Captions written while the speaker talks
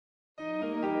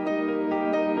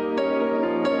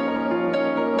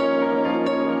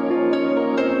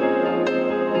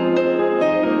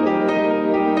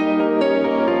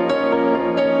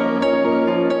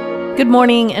Good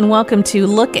morning and welcome to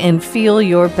Look and Feel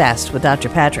Your Best with Dr.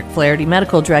 Patrick Flaherty,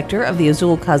 Medical Director of the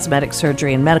Azul Cosmetic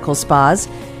Surgery and Medical Spas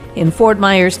in Fort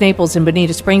Myers, Naples, and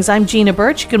Bonita Springs. I'm Gina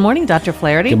Birch. Good morning, Dr.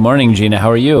 Flaherty. Good morning, Gina.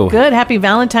 How are you? Good. Happy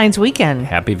Valentine's weekend.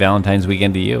 Happy Valentine's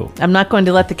weekend to you. I'm not going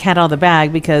to let the cat out of the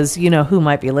bag because you know who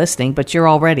might be listening, but you're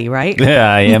all ready, right?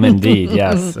 Yeah, I am indeed,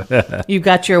 yes. You've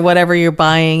got your whatever you're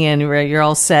buying and you're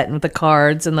all set with the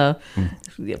cards and the...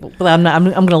 But I'm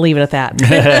going to leave it at that.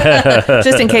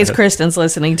 Just in case Kristen's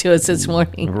listening to us this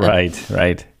morning.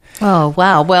 Right. Oh,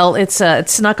 wow. Well, it's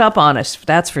snuck up on us,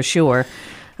 that's for sure.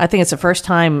 I think it's the first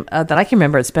time that I can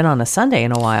remember it's been on a Sunday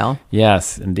in a while.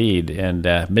 Yes, indeed. And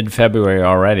mid-February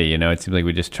already, you know, it seems like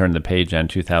we just turned the page on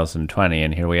 2020,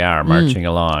 and here we are marching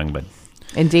along. But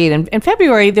indeed. And in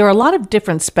February, there are a lot of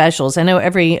different specials. I know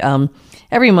every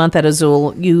month at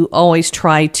Azul, you always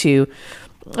try to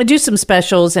do some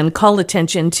specials and call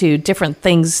attention to different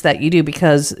things that you do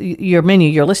because your menu,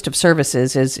 your list of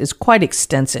services is quite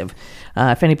extensive.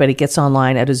 If anybody gets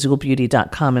online at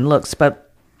azulbeauty.com and looks. But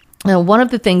one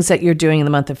of the things that you're doing in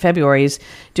the month of February is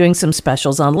doing some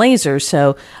specials on lasers.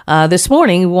 So this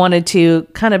morning, we wanted to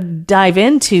kind of dive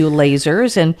into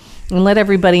lasers and let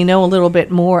everybody know a little bit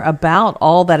more about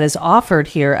all that is offered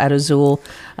here at Azul,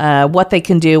 what they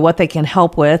can do, what they can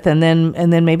help with, and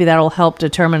then maybe that'll help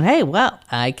determine, hey, well,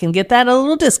 I can get that at a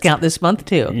little discount this month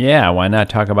too. yeah, why not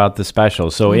talk about the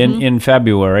specials? So in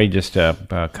February, just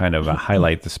to kind of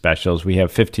highlight the specials, we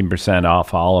have 15%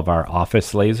 off all of our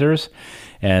office lasers.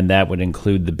 And that would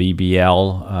include the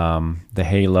BBL, the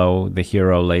Halo, the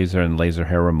Hero laser, and laser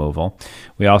hair removal.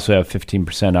 We also have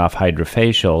 15% off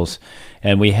hydrofacials.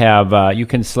 And we have, you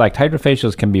can select,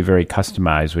 hydrofacials can be very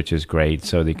customized, which is great.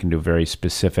 So they can do very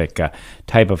specific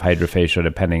type of hydrofacial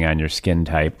depending on your skin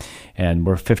type. And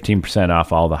we're 15%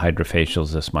 off all the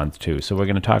hydrofacials this month too. So we're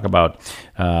going to talk about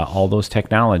all those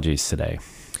technologies today.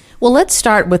 Well, let's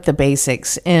start with the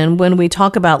basics. And when we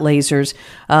talk about lasers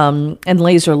and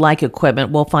laser-like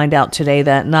equipment, we'll find out today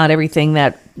that not everything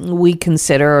that we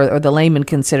consider or the layman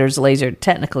considers a laser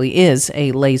technically is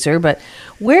a laser. But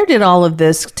where did all of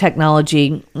this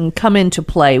technology come into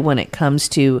play when it comes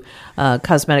to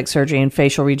cosmetic surgery and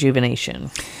facial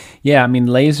rejuvenation? Yeah, I mean,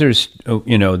 lasers,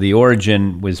 you know, the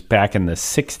origin was back in the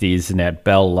 60s and at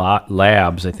Bell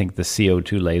Labs. I think the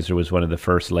CO2 laser was one of the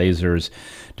first lasers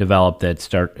developed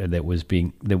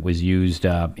that was used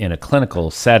in a clinical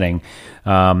setting.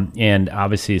 And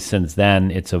obviously since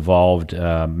then, it's evolved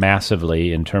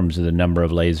massively in terms of the number of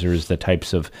lasers, the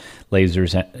types of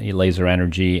lasers, laser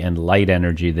energy and light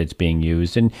energy that's being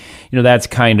used. And, you know, that's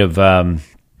kind of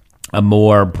a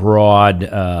more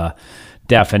broad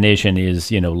definition is,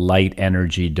 you know, light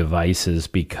energy devices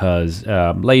because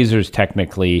lasers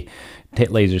technically,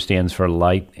 laser stands for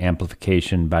light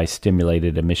amplification by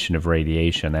stimulated emission of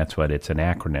radiation. That's what it's an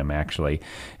acronym actually.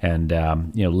 And,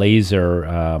 you know,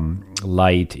 laser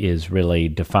light is really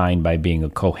defined by being a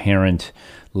coherent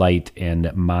light and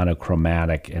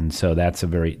monochromatic. And so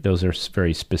those are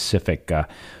very specific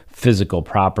physical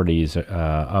properties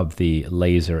of the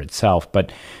laser itself.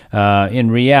 But in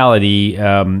reality,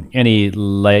 any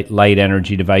light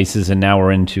energy devices, and now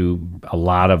we're into a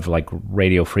lot of like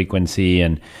radio frequency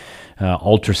and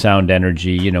ultrasound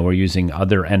energy, you know, we're using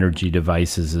other energy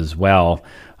devices as well,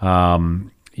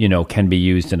 you know, can be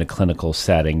used in a clinical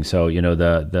setting. So, you know,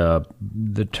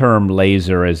 the term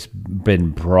laser has been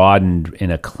broadened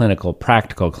in a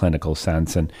practical clinical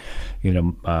sense. And, you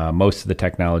know, most of the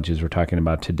technologies we're talking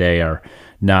about today are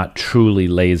not truly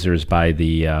lasers by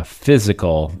the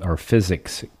physical or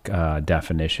physics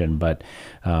definition, but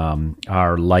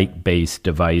are light-based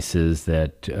devices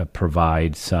that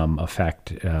provide some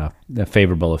effect, a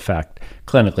favorable effect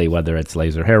clinically, whether it's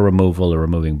laser hair removal or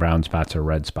removing brown spots or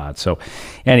red spots. So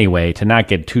anyway, to not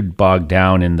get too bogged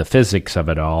down in the physics of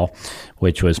it all,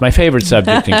 which was my favorite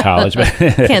subject in college.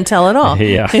 Can't tell at all.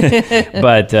 Yeah.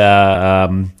 But,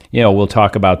 you know, we'll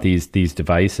talk about these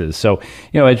devices. So,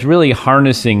 you know, it's really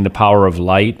harnessing the power of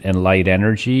light and light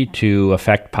energy to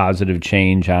affect positive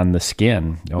change on the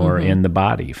skin or in the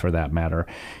body for that matter.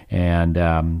 And,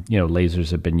 you know,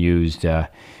 lasers have been used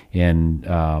in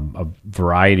a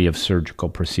variety of surgical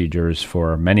procedures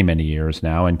for many, many years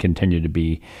now and continue to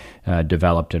be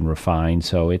developed and refined.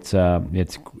 So it's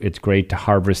great to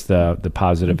harvest the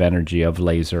positive energy of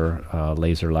laser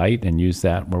light and use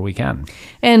that where we can.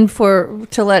 And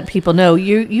to let people know,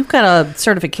 you've got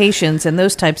certifications and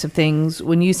those types of things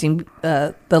when using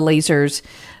the lasers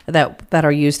that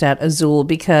are used at Azul,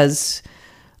 because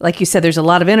like you said, there's a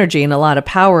lot of energy and a lot of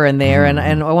power in there. And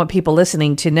I want people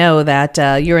listening to know that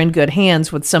you're in good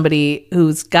hands with somebody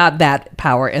who's got that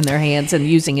power in their hands and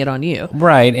using it on you.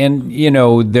 Right. And,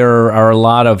 there are a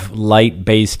lot of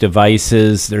light-based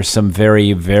devices. There's some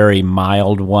very, very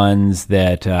mild ones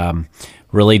that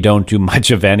really don't do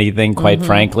much of anything, quite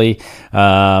frankly.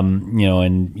 People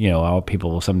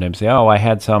will sometimes say, I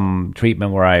had some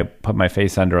treatment where I put my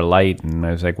face under a light. And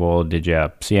I was like, well, did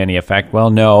you see any effect?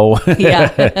 Well, no. Yeah.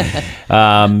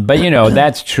 But,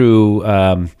 that's true.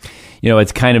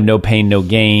 It's kind of no pain, no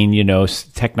gain.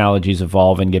 Technologies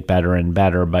evolve and get better and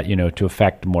better, but, to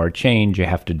affect more change, you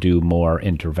have to do more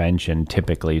intervention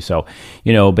typically. So,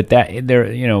 but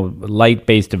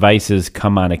light-based devices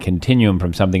come on a continuum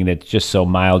from something that's just so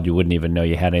mild you wouldn't even know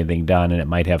you had anything done, and it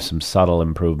might have some subtle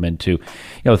improvement to,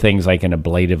 things like an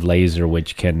ablative laser,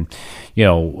 which can,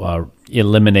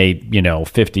 eliminate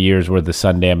 50 years worth of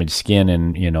sun damaged skin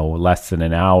in less than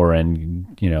an hour, and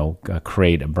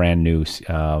create a brand new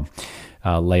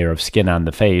layer of skin on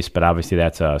the face. But obviously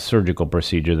that's a surgical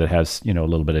procedure that has a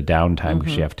little bit of downtime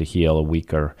because you have to heal a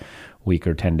week or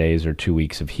 10 days or 2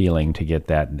 weeks of healing to get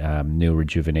that new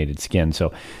rejuvenated skin.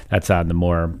 So that's on the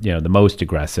more, the most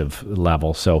aggressive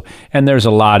level. So, and there's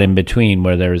a lot in between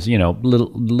where there's,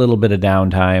 little bit of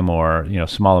downtime or,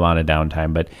 small amount of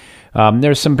downtime. But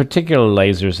there's some particular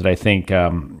lasers that I think,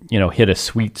 hit a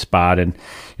sweet spot. And,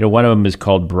 one of them is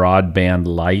called Broadband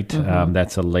Light.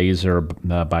 That's a laser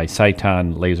by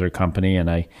Cyton Laser Company. And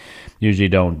I usually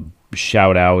don't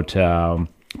shout out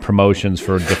promotions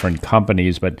for different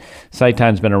companies, but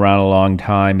Cyton's been around a long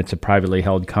time. It's a privately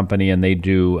held company, and they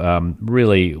do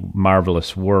really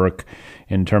marvelous work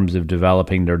in terms of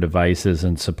developing their devices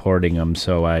and supporting them.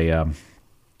 So I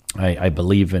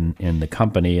believe in the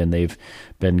company, and they've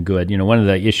been good. One of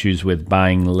the issues with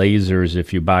buying lasers,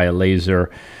 if you buy a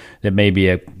laser that may be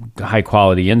a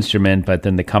high-quality instrument, but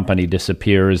then the company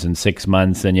disappears in 6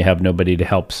 months, and you have nobody to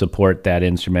help support that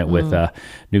instrument with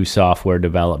new software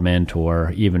development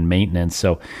or even maintenance.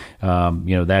 So,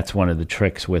 that's one of the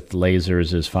tricks with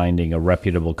lasers is finding a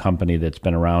reputable company that's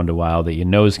been around a while that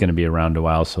is going to be around a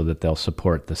while so that they'll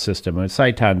support the system. And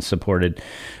Cyton supported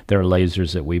their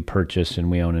lasers that we purchased, and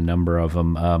we own a number of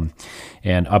them,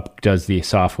 and does the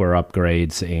software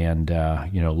upgrades and,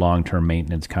 long-term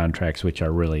maintenance contracts, which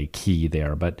are really key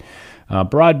there. But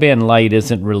broadband light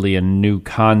isn't really a new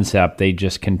concept. They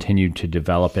just continued to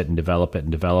develop it and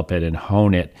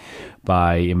hone it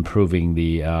by improving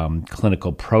the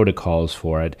clinical protocols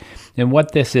for it. And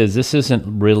what this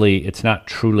isn't really, it's not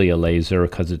truly a laser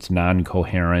because it's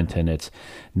non-coherent and it's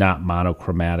not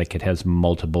monochromatic. It has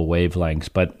multiple wavelengths,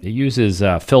 but it uses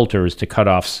filters to cut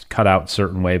out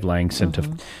certain wavelengths and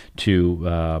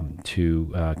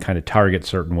to kind of target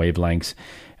certain wavelengths.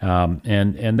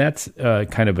 And that's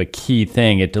kind of a key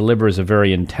thing. It delivers a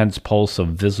very intense pulse of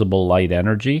visible light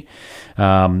energy,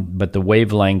 but the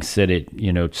wavelengths that it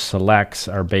selects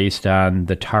are based on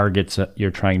the targets that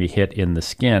you're trying to hit in the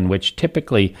skin, which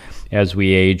typically, as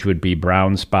we age, would be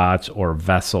brown spots or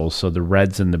vessels. So the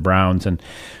reds and the browns,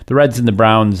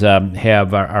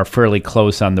 are fairly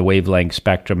close on the wavelength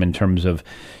spectrum in terms of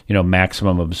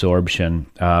maximum absorption.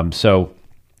 So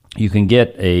you can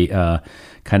get a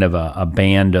kind of a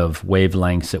band of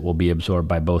wavelengths that will be absorbed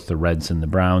by both the reds and the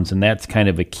browns, and that's kind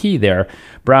of a key there.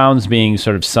 Browns being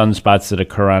sort of sunspots that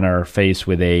occur on our face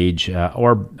with age,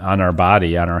 or on our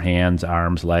body, on our hands,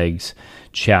 arms, legs,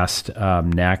 chest,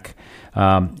 neck.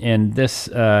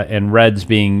 And reds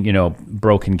being,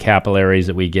 broken capillaries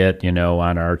that we get,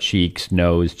 on our cheeks,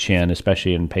 nose, chin,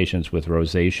 especially in patients with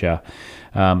rosacea.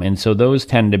 And so those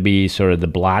tend to be sort of the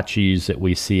blotches that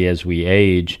we see as we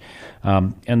age.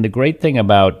 And the great thing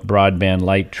about broadband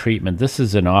light treatment, this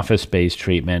is an office-based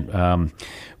treatment.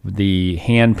 The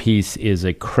handpiece is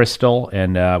a crystal,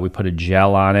 and we put a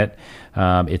gel on it.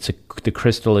 The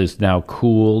crystal is now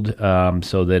cooled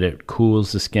so that it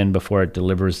cools the skin before it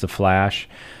delivers the flash.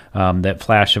 That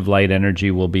flash of light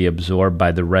energy will be absorbed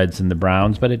by the reds and the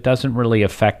browns, but it doesn't really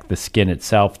affect the skin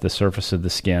itself, the surface of the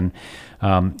skin.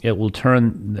 It will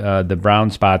turn the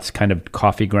brown spots kind of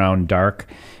coffee ground dark,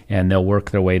 and they'll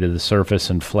work their way to the surface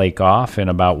and flake off in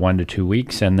about 1 to 2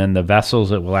 weeks. And then the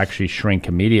vessels, it will actually shrink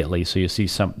immediately. So you see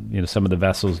some of the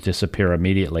vessels disappear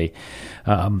immediately.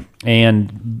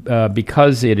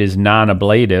 Because it is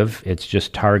non-ablative, it's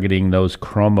just targeting those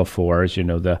chromophores,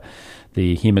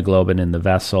 the hemoglobin in the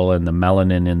vessel and the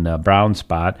melanin in the brown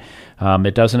spot.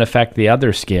 It doesn't affect the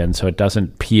other skin, so it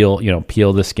doesn't peel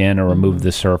the skin or remove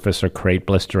the surface or create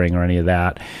blistering or any of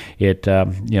that. It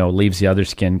leaves the other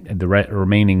skin, the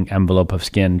remaining envelope of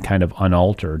skin, kind of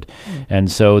unaltered.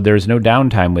 And so there's no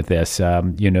downtime with this.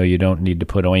 You don't need to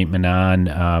put ointment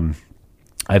on.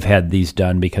 I've had these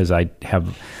done because I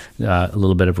have a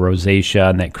little bit of rosacea,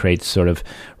 and that creates sort of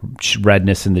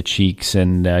redness in the cheeks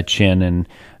and chin,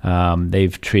 and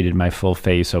they've treated my full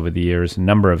face over the years a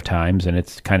number of times, and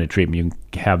it's the kind of treatment you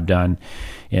can have done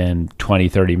in 20,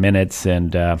 30 minutes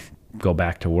and go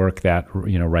back to work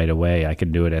right away. I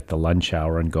could do it at the lunch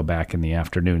hour and go back in the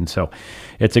afternoon. So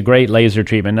it's a great laser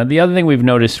treatment. Now, the other thing we've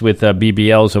noticed with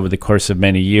BBLs over the course of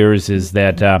many years is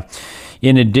that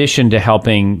in addition to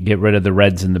helping get rid of the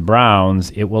reds and the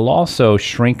browns, it will also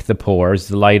shrink the pores.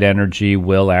 The light energy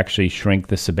will actually shrink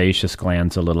the sebaceous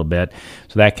glands a little bit,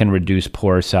 so that can reduce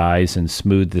pore size and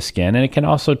smooth the skin. And it can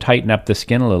also tighten up the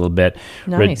skin a little bit,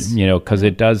 nice. Because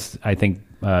it does, I think,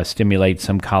 stimulate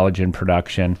some collagen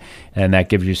production, and that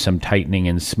gives you some tightening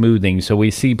and smoothing. So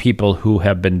we see people who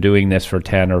have been doing this for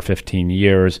 10 or 15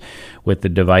 years with the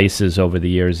devices over the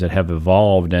years that have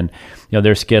evolved, and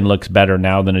their skin looks better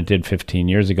now than it did 15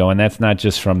 years ago. And that's not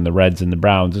just from the reds and the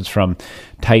browns, it's from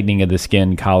tightening of the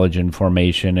skin, collagen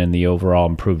formation, and the overall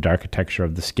improved architecture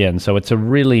of the skin. So it's a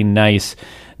really nice,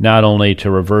 not only to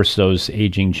reverse those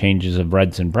aging changes of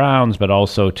reds and browns, but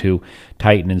also to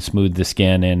tighten and smooth the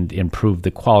skin and improve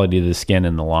the quality of the skin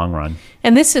in the long run.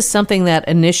 And this is something that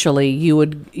initially you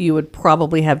would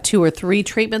probably have 2 or 3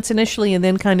 treatments initially, and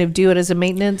then kind of do it as a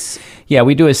maintenance. Yeah,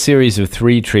 we do a series of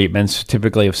 3 treatments.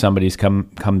 Typically, if somebody's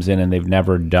comes in and they've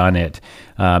never done it,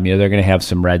 they're going to have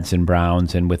some reds and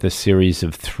browns, and with a series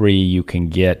of 3, you can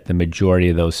get the majority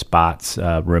of those spots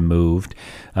removed.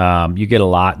 You get a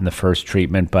lot in the first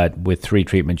treatment, but with 3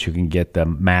 treatments, you can get the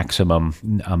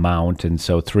maximum amount, and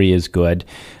so 3 is good,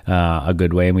 a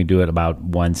good way. And we do it about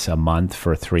once a month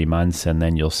for 3 months, and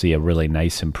then you'll see a really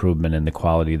nice improvement in the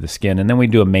quality of the skin. And then we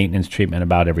do a maintenance treatment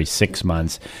about every 6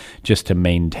 months just to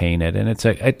maintain it.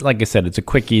 And like I said, it's a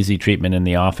quick, easy treatment in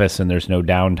the office, and there's no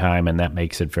downtime, and that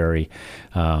makes it very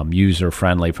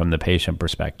user-friendly from the patient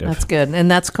perspective. That's good. And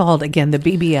that's called, again, the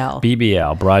BBL.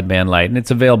 BBL, Broadband Light. And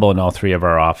it's available in all 3 of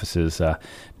our offices,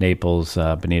 Naples,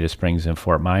 Bonita Springs, and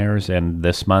Fort Myers. And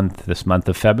this month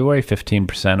of February,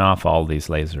 15% off all these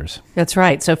lasers. That's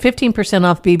right. So 15%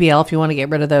 off BBL if you want to get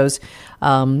rid of those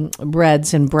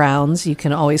reds and browns. You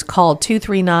can always call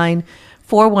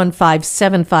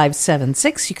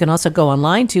 239-415-7576. You can also go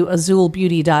online to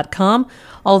azulbeauty.com.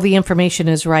 All the information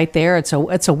is right there. It's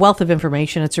a wealth of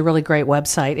information. It's a really great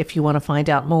website if you want to find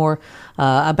out more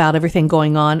about everything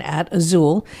going on at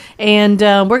Azul. And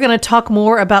we're going to talk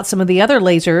more about some of the other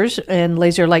lasers and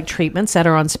laser light treatments that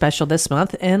are on special this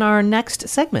month in our next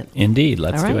segment. Indeed.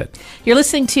 Let's do it. You're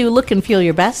listening to Look and Feel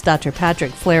Your Best. Dr.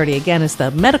 Patrick Flaherty, again, is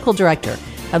the medical director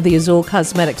of the Azul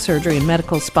Cosmetic Surgery and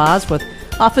Medical Spas with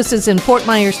offices in Fort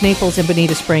Myers, Naples, and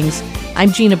Bonita Springs.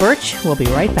 I'm Gina Birch. We'll be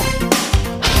right back.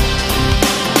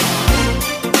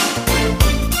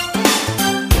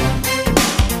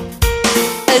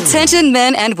 Attention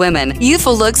men and women.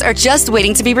 Youthful looks are just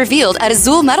waiting to be revealed at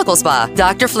Azul Medical Spa.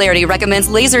 Dr. Flaherty recommends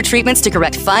laser treatments to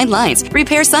correct fine lines,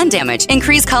 repair sun damage,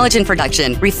 increase collagen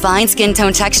production, refine skin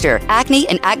tone texture, acne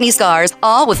and acne scars,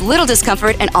 all with little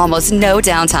discomfort and almost no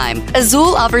downtime.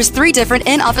 Azul offers 3 different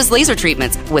in-office laser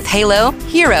treatments with Halo,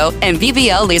 Hero, and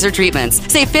BBL laser treatments.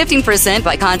 Save 15%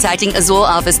 by contacting Azul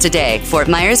office today. Fort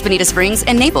Myers, Bonita Springs,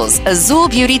 and Naples.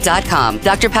 AzulBeauty.com.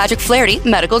 Dr. Patrick Flaherty,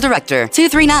 Medical Director.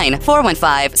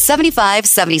 239-415-7576.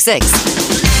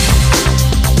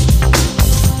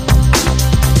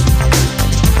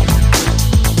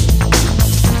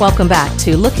 Welcome back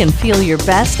to Look and Feel Your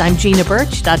Best. I'm Gina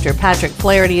Birch. Dr. Patrick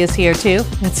Flaherty is here too.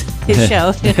 It's his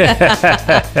show.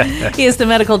 He is the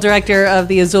medical director of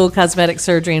the Azul Cosmetic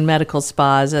Surgery and Medical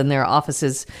Spas, and their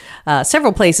offices,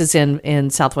 several places in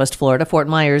Southwest Florida, Fort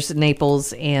Myers,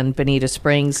 Naples, and Bonita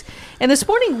Springs. And this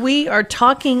morning we are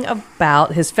talking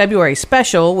about his February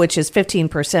special, which is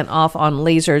 15% off on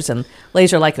lasers and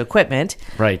laser-like equipment.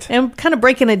 Right. And kind of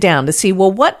breaking it down to see,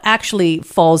 well, what actually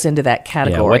falls into that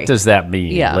category? Yeah, what does that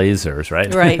mean? Yeah. Lasers,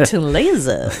 right? Right, to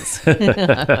lasers.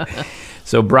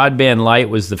 So Broadband Light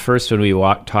was the first one we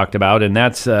talked about, and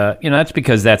that's that's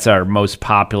because that's our most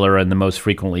popular and the most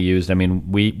frequently used. I mean,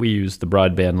 we use the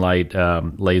Broadband Light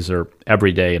laser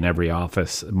every day in every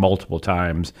office multiple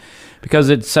times because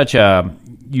it's such a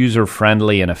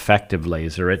user-friendly and effective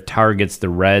laser. It targets the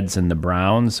reds and the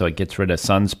browns, so it gets rid of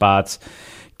sunspots,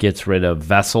 gets rid of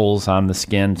vessels on the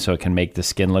skin, so it can make the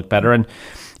skin look better. And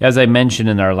as I mentioned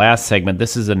in our last segment,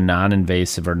 this is a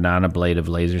non-invasive or non-ablative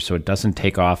laser, so it doesn't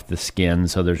take off the skin,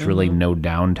 so there's really no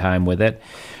downtime with it.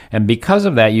 And because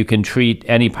of that, you can treat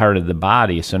any part of the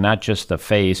body, so not just the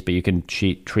face, but you can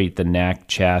treat the neck,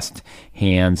 chest,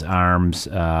 hands, arms,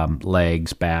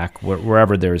 legs, back,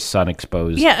 wherever there's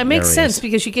sun-exposed Yeah, it makes areas. sense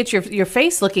because you get your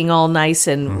face looking all nice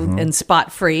and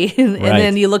spot-free, and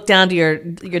then you look down to your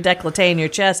décolleté and your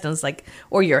chest, and it's like,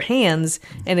 or your hands,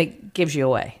 and it gives you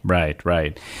away.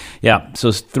 Right. Yeah,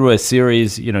 so through a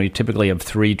series, you typically have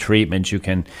 3 treatments. You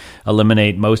can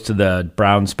eliminate most of the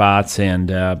brown spots and,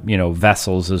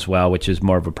 vessels as well, which is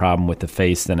more of a problem with the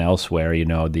face than elsewhere.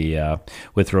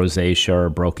 With rosacea or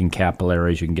broken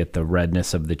capillaries, you can get the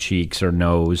redness of the cheeks or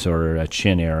nose or a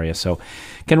chin area. So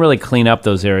can really clean up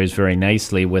those areas very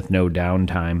nicely with no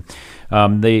downtime.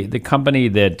 The company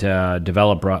that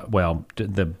developed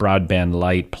the broadband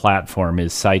light platform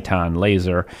is Cyton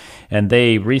Laser, and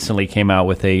they recently came out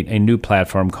with a new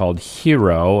platform called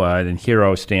Hero, and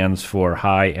Hero stands for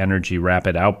High Energy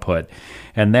Rapid Output,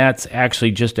 and that's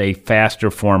actually just a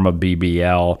faster form of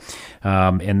BBL.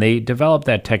 And they developed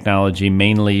that technology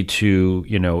mainly to,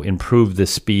 improve the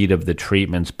speed of the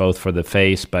treatments, both for the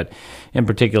face, but in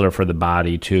particular for the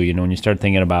body too. When you start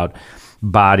thinking about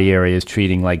body areas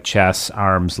treating like chests,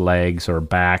 arms, legs, or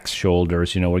backs,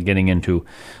 shoulders, we're getting into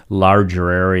larger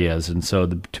areas. And so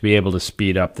to be able to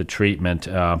speed up the treatment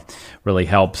really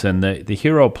helps. And the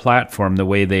Hero platform, the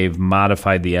way they've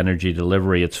modified the energy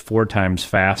delivery, it's 4 times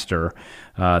faster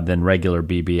than regular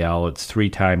BBL. It's 3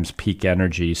 times peak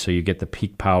energy, so you get the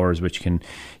peak powers, which can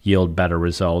yield better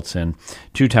results, and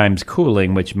 2 times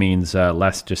cooling, which means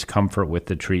less discomfort with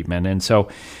the treatment. And so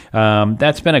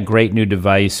that's been a great new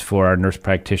device for our nurse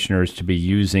practitioners to be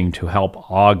using to help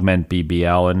augment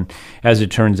BBL. And as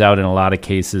it turns out, in a lot of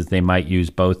cases, they might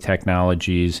use both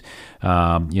technologies.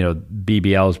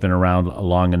 BBL has been around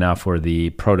long enough where the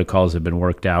protocols have been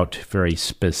worked out very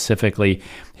specifically.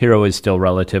 Hero is still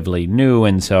relatively new,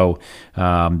 and so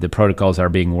the protocols are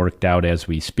being worked out as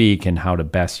we speak and how to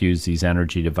best use these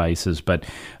energy devices. But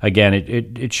again,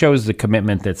 it shows the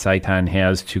commitment that Cyton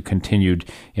has to continued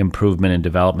improvement and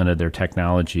development of their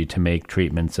technology to make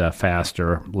treatments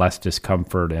faster, less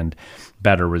discomfort, and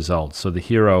better results. So the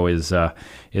Hero is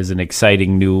an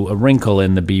exciting new wrinkle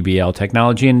in the BBL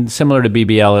technology, and similar to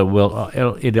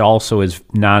BBL, it also is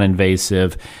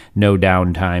non-invasive, no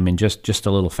downtime, and just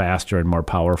a little faster and more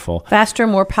powerful. Faster,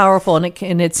 more powerful, and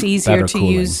it's easier Better to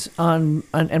cooling. use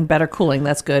and better cooling.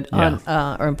 That's good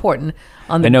or important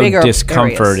on the I know bigger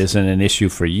discomfort areas. isn't an issue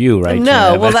for you, right?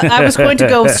 No, Jeanette? well, I was going to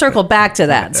go circle back to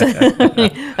that.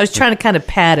 I was trying to kind of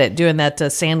pad it, doing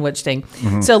that sandwich thing.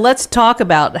 Mm-hmm. So let's talk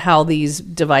about how these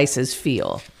devices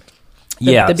feel.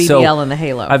 The BBL so and the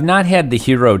Halo. I've not had the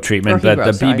Hero treatment, Or but Hero,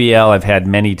 the sorry. BBL I've had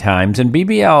many times. And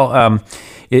BBL,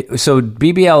 so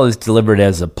BBL is delivered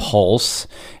as a pulse,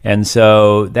 and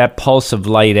so that pulse of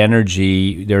light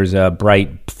energy, there's a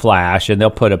bright flash, and they'll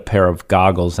put a pair of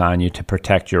goggles on you to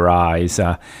protect your eyes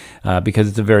because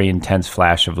it's a very intense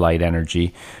flash of light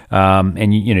energy.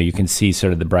 And you can see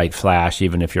sort of the bright flash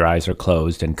even if your eyes are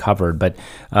closed and covered. But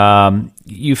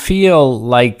you feel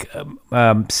like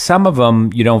some of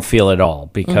them you don't feel at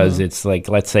all because it's like,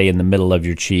 let's say, in the middle of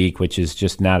your cheek, which is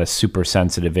just not a super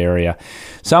sensitive area.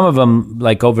 Some of them,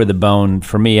 like over the bone,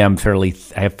 for me, I have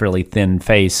fairly thin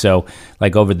face, so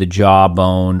like over the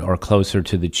jawbone or closer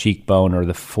to the cheekbone or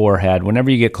the forehead,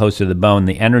 whenever you get closer to the bone,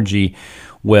 the energy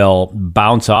will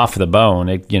bounce off the bone.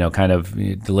 It, kind of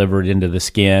delivered into the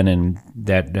skin, and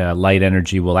that light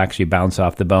energy will actually bounce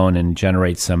off the bone and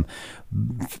generate some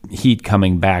heat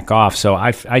coming back off. So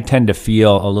I tend to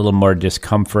feel a little more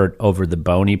discomfort over the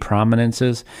bony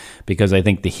prominences because I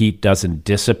think the heat doesn't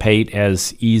dissipate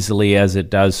as easily as it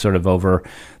does sort of over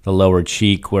the lower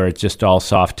cheek, where it's just all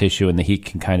soft tissue and the heat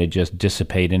can kind of just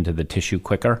dissipate into the tissue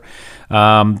quicker.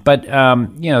 So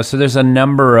there's a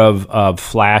number of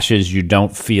flashes you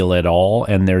don't feel at all,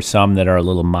 and there's some that are a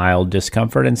little mild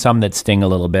discomfort and some that sting a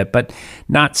little bit, but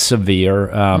not severe.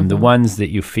 The ones that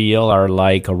you feel are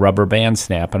like a rubber band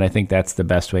snap, and I think that's the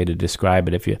best way to describe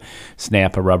it. If you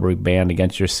snap a rubber band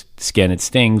against your skin, it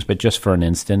stings, but just for an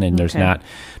instant, and there's not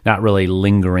really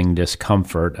lingering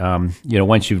discomfort.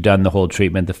 Once you've done the whole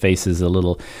treatment, the face is a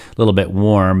little bit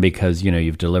warm because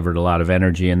you've delivered a lot of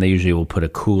energy, and they usually will put a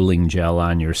cooling gel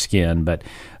on your skin, but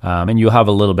and you'll have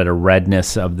a little bit of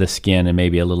redness of the skin and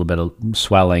maybe a little bit of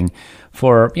swelling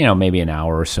for maybe an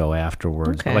hour or so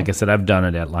afterwards. Okay. But like I said, I've done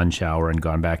it at lunch hour and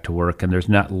gone back to work, and there's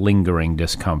not lingering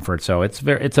discomfort, so it's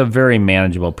a very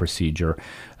manageable procedure.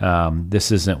 This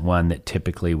isn't one that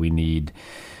typically we need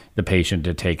the patient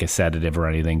to take a sedative or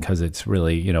anything because it's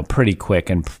really, pretty quick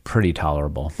and pretty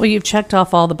tolerable. Well, you've checked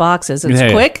off all the boxes. It's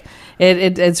Yeah. quick.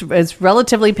 It's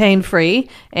relatively pain-free,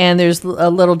 and there's a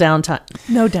little downtime.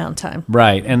 No downtime.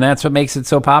 Right, and that's what makes it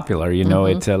so popular.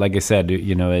 It's like I said,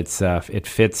 it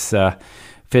fits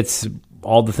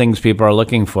all the things people are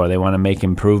looking for. They want to make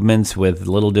improvements with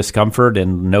little discomfort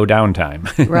and no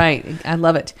downtime. Right. I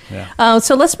love it. Yeah.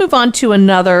 So let's move on to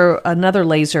another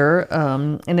laser,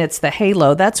 and it's the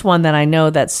Halo. That's one that I know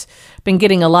that's been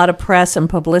getting a lot of press and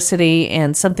publicity,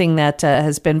 and something that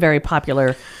has been very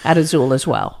popular at Azul as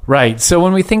well. Right. So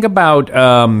when we think about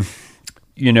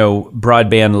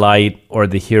broadband light or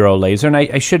the Hero laser. And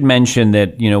I should mention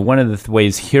that, one of the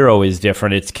ways Hero is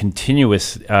different, it's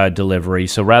continuous delivery.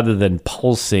 So rather than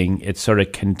pulsing, it's sort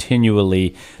of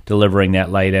continually delivering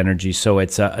that light energy. So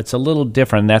it's a little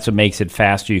different. That's what makes it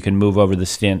faster. You can move over the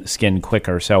skin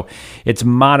quicker. So it's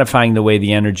modifying the way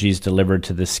the energy is delivered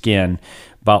to the skin,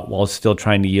 but while still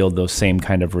trying to yield those same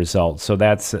kind of results. So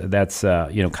that's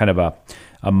kind of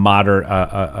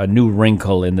a new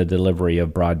wrinkle in the delivery of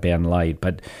broadband light.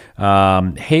 But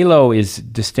Halo is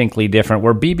distinctly different,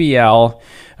 where BBL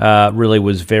really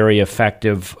was very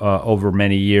effective over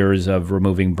many years of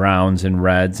removing browns and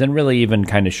reds and really even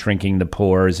kind of shrinking the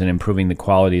pores and improving the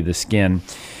quality of the skin.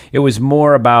 It was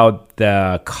more about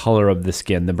the color of the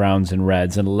skin, the browns and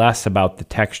reds, and less about the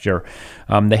texture.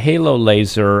 The Halo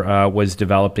laser was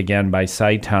developed again by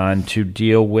Sciton to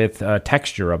deal with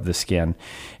texture of the skin.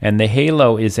 And the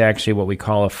Halo is actually what we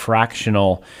call a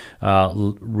fractional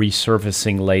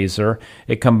resurfacing laser.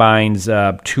 It combines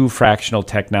two fractional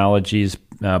technologies,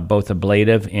 both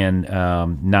ablative and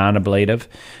non-ablative.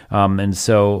 And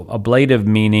so ablative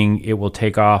meaning it will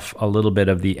take off a little bit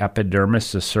of the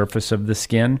epidermis, the surface of the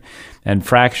skin, and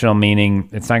fractional meaning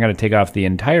it's not going to take off the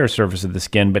entire surface of the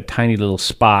skin, but tiny little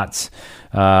spots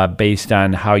based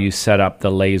on how you set up the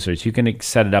lasers. You can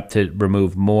set it up to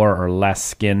remove more or less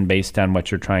skin based on what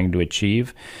you're trying to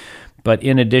achieve. But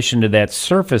in addition to that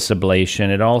surface ablation,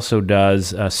 it also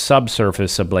does a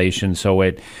subsurface ablation, so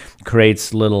it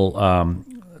creates little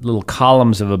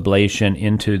columns of ablation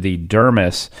into the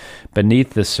dermis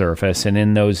beneath the surface, and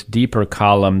in those deeper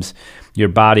columns, your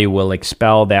body will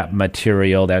expel that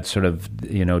material, that sort of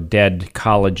dead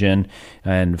collagen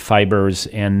and fibers,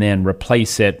 and then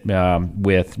replace it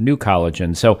with new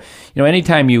collagen. So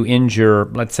anytime you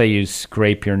injure, let's say you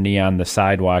scrape your knee on the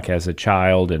sidewalk as a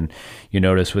child, and you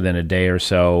notice within a day or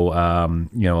so,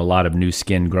 a lot of new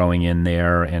skin growing in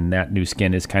there, and that new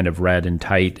skin is kind of red and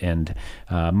tight and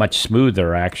much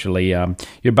smoother, actually.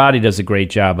 Your body does a great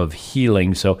job of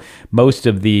healing. So most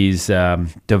of these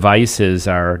devices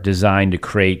are designed to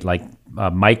create like a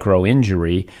micro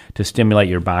injury to stimulate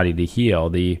your body to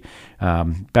heal. The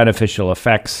beneficial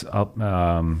effects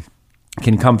can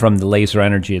come from the laser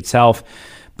energy itself,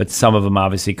 but some of them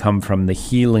obviously come from the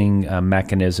healing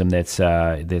mechanism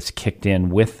that's kicked in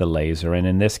with the laser. And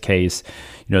in this case,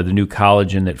 the new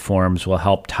collagen that forms will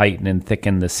help tighten and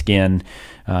thicken the skin.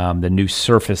 The new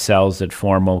surface cells that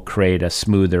form will create a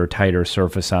smoother, tighter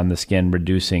surface on the skin,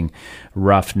 reducing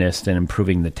roughness and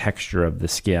improving the texture of the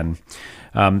skin.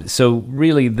 So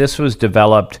really, this was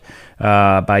developed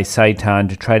by Sciton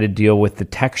to try to deal with the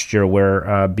texture where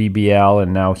BBL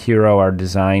and now Hero are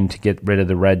designed to get rid of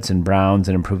the reds and browns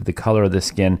and improve the color of the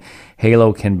skin.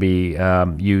 Halo can be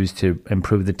used to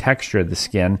improve the texture of the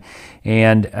skin.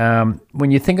 And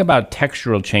when you think about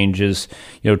textural changes,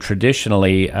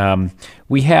 traditionally,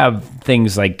 we have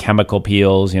things like chemical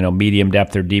peels, medium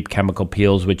depth or deep chemical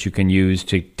peels, which you can use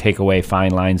to take away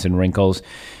fine lines and wrinkles.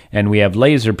 And we have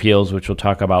laser peels, which we'll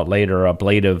talk about later,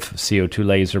 ablative CO2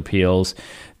 laser peels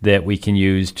that we can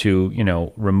use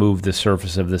to, remove the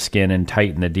surface of the skin and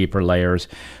tighten the deeper layers.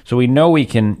 So we know we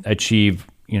can achieve,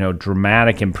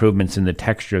 dramatic improvements in the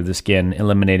texture of the skin,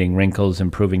 eliminating wrinkles,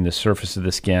 improving the surface of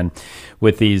the skin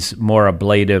with these more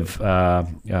ablative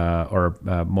or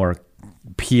more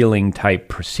peeling type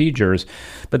procedures.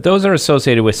 But those are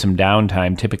associated with some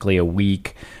downtime, typically a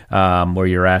week, where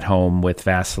you're at home with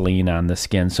Vaseline on the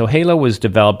skin. So Halo was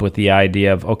developed with the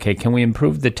idea of, okay, can we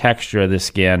improve the texture of the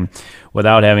skin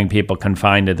without having people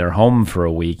confined to their home for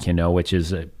a week, which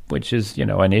is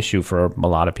an issue for a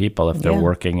lot of people if they're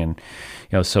working and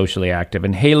socially active.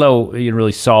 And Halo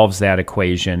really solves that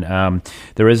equation.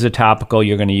 There is a topical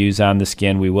you're going to use on the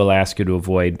skin. We will ask you to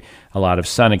avoid a lot of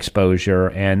sun exposure,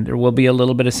 and there will be a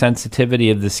little bit of sensitivity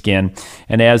of the skin.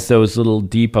 And as those little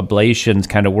deep ablations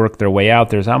kind of work their way out,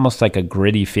 there's almost like a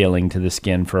gritty feeling to the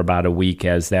skin for about a week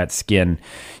as that skin,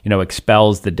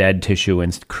 expels the dead tissue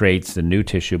and creates the new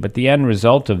tissue. But the end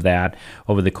result of that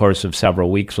over the course of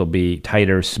several weeks will be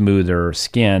tighter, smoother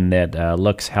skin that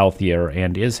looks healthier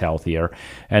and is healthier.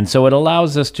 And so it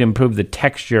allows us to improve the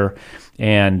texture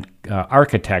and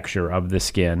architecture of the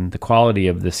skin, the quality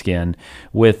of the skin,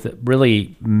 with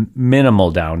really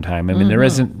minimal downtime. I mean, there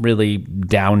isn't really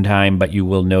downtime, but you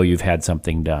will know you've had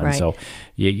something done. Right. So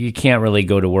you can't really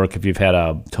go to work if you've had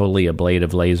a totally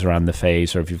ablative laser on the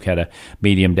face, or if you've had a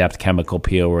medium depth chemical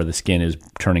peel where the skin is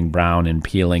turning brown and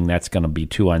peeling. That's going to be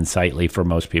too unsightly for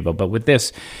most people. But with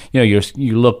this,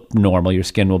 you look normal. Your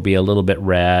skin will be a little bit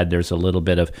red. There's a little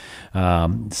bit of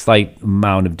slight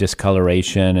amount of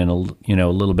discoloration and a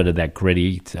little bit of that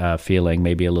gritty feeling,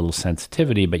 maybe a little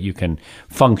sensitivity, but you can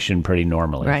function pretty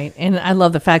normally. Right. And I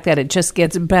love the fact that it just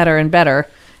gets better and better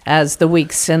as the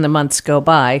weeks and the months go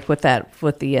by with the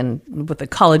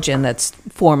collagen that's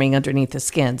forming underneath the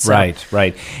skin. So.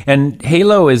 Right. And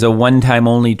Halo is a one-time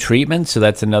only treatment, so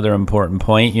that's another important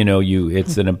point.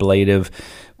 It's an ablative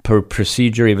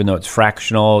procedure. Even though it's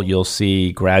fractional, you'll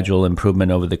see gradual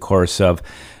improvement over the course of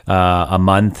a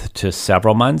month to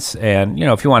several months. And,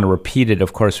 if you want to repeat it,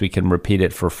 of course, we can repeat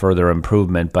it for further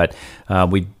improvement. But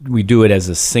we do it as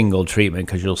a single treatment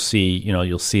because you'll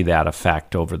see that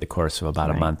effect over the course of about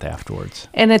a month afterwards.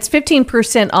 And it's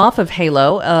 15% off of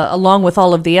Halo, along with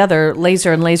all of the other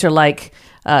laser and laser-like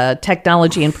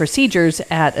technology and procedures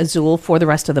at Azul for the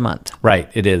rest of the month. Right,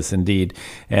 it is indeed.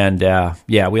 And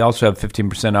we also have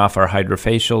 15% off our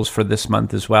hydrofacials for this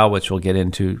month as well, which we'll get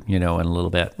into, in a little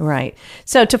bit. Right.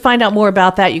 So to find out more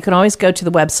about that, you can always go to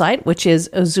the website, which is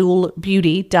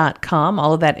azulbeauty.com.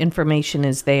 All of that information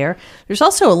is there. There's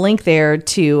also a link there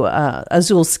to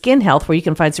Azul Skin Health, where you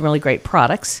can find some really great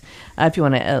products if you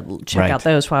want to check out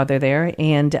those while they're there.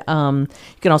 And you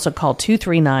can also call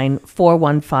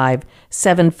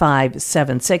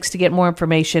 239-415-7576 to get more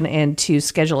information and to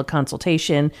schedule a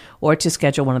consultation or to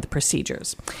schedule one of the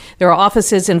procedures. There are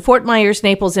offices in Fort Myers,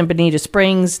 Naples, and Bonita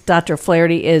Springs. Dr.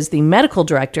 Flaherty is the medical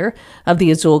director of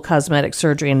the Azul Cosmetic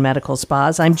Surgery and Medical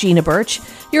Spas. I'm Gina Birch.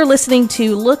 You're listening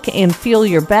to Look and Feel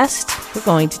Your Best. We're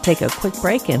going to take a quick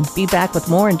break and be back with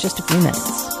more in just a few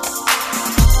minutes.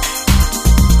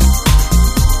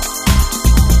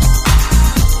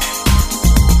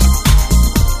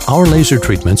 Our laser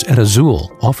treatments at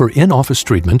Azul offer in-office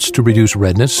treatments to reduce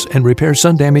redness and repair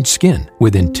sun-damaged skin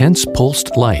with intense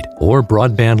pulsed light or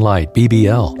broadband light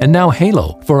BBL, and now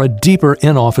Halo for a deeper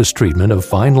in-office treatment of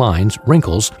fine lines,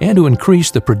 wrinkles, and to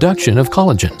increase the production of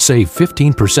collagen. Save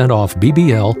 15% off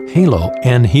BBL, Halo,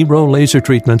 and Hero laser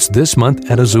treatments this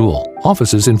month at Azul.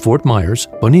 Offices in Fort Myers,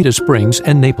 Bonita Springs,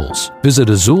 and Naples. Visit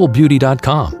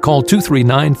azulbeauty.com. Call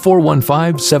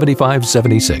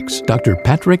 239-415-7576. Dr.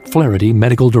 Patrick Flaherty,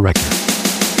 Medical Director.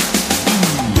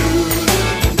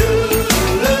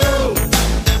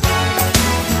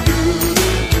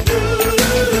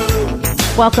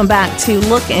 Welcome back to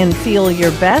Look and Feel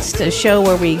Your Best, a show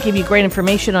where we give you great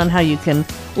information on how you can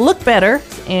look better,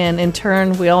 and in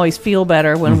turn, we always feel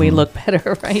better when we look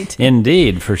better, right?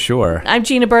 Indeed, for sure. I'm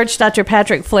Gina Birch. Dr.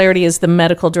 Patrick Flaherty is the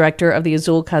medical director of the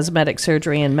Azul Cosmetic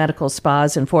Surgery and Medical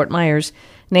Spas in Fort Myers,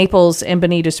 Naples, and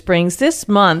Bonita Springs. This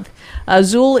month,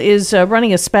 Azul is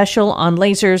running a special on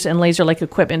lasers and laser-like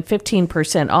equipment,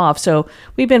 15% off. So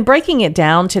we've been breaking it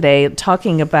down today,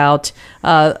 talking about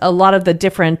a lot of the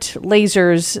different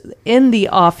lasers in the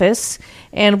office.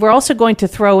 And we're also going to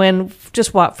throw in,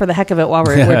 just for the heck of it, while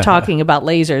we're talking about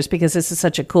lasers, because this is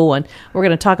such a cool one, we're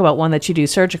going to talk about one that you do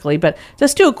surgically. But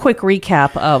just do a quick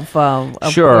recap of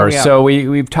Sure. So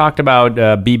we've talked about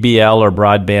BBL, or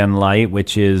broadband light,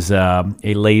 which is a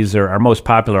laser, our most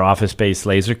popular office-based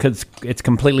laser, because it's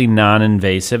completely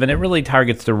non-invasive, and it really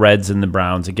targets the reds and the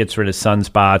browns. It gets rid of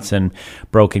sunspots and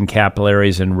broken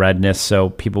capillaries and redness.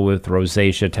 So people with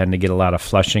rosacea tend to get a lot of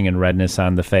flushing and redness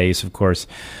on the face. Of course,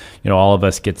 all of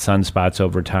us get sunspots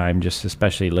over time, just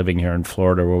especially living here in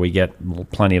Florida where we get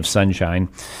plenty of sunshine.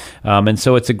 And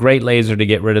so it's a great laser to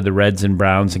get rid of the reds and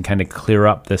browns and kind of clear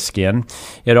up the skin.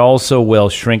 It also will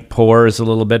shrink pores a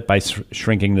little bit by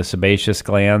shrinking the sebaceous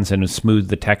glands and smooth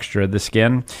the texture of the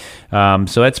skin.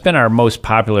 So it's been our most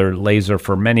popular laser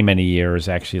for many, many years,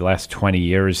 actually last 20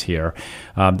 years here.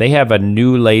 They have a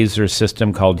new laser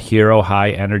system called Hero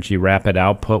High Energy Rapid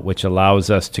Output, which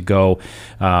allows us to go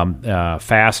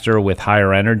faster faster with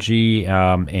higher energy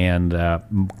and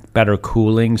better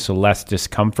cooling, so less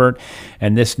discomfort.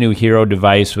 And this new Hero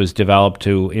device was developed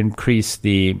to increase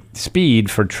the speed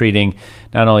for treating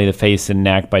not only the face and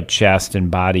neck, but chest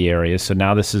and body areas. So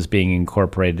now this is being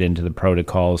incorporated into the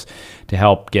protocols to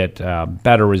help get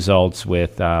better results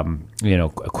with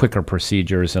quicker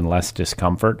procedures and less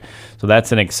discomfort. So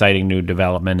that's an exciting new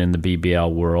development in the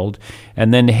BBL world.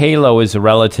 And then Halo is a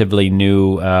relatively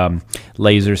new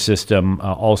laser system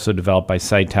also developed by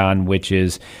Cyton, which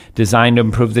is designed to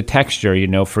improve the texture.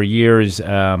 For years,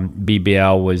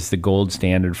 BBL was the gold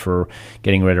standard for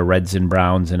getting rid of reds and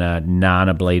browns in a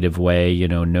non-ablative way,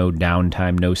 no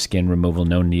downtime, no skin removal,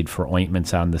 no need for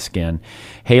ointments on the skin.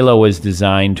 Halo is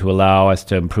designed to allow us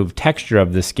to improve texture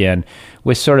of the skin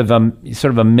with sort of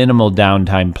a minimal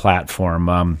downtime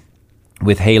platform.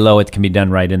 With Halo, it can be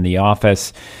done right in the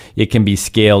office. It can be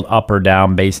scaled up or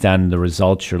down based on the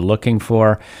results you're looking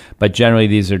for. But generally,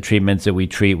 these are treatments that we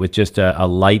treat with just a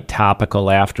light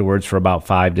topical afterwards for about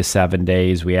 5 to 7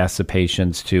 days. We ask the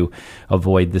patients to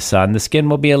avoid the sun. The skin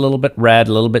will be a little bit red,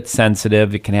 a little bit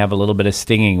sensitive. It can have a little bit of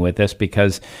stinging with this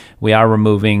because we are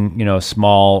removing,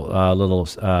 small little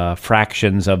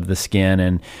fractions of the skin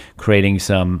and creating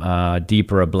some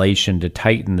deeper ablation to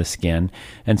tighten the skin.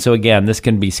 And so again, this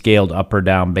can be scaled up or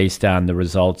down based on the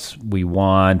results we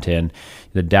want and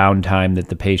the downtime that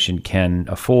the patient can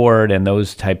afford, and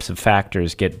those types of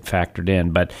factors get factored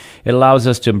in. But it allows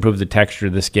us to improve the texture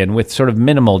of the skin with sort of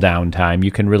minimal downtime.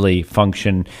 You can really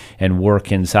function and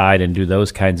work inside and do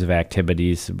those kinds of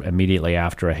activities immediately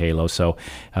after a Halo. So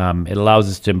it allows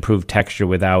us to improve texture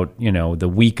without,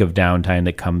 the week of downtime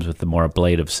that comes with the more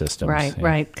ablative systems.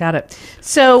 Right. Got it.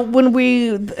 So when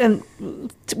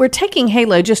we're taking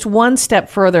Halo just one step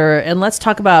further, and let's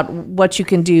talk about what you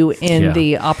can do in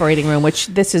the operating room, which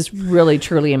this is really,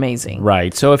 truly amazing.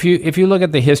 Right. So if you look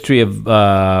at the history of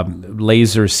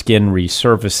laser skin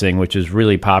resurfacing, which is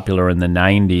really popular in the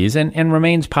 90s and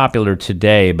remains popular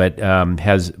today, but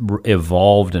has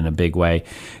evolved in a big way.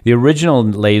 The original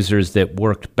lasers that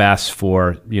worked best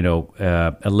for,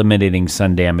 eliminating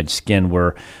sun-damaged skin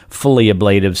were fully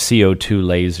ablative CO2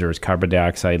 lasers, carbon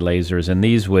dioxide lasers, and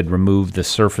these would remove the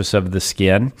surface of the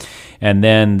skin, and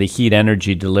then the heat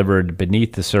energy delivered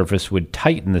beneath the surface would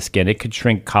tighten the skin. It could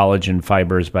shrink collagen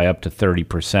fibers by up to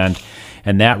 30%,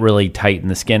 and that really tightened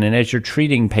the skin. And as you're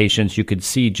treating patients, you could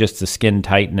see just the skin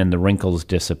tighten and the wrinkles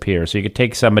disappear. So you could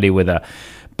take somebody with a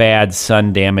bad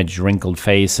sun-damaged, wrinkled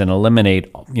face and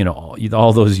eliminate,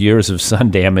 all those years of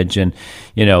sun damage in,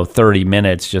 30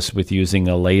 minutes just with using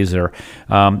a laser.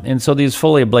 And so these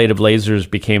fully ablative lasers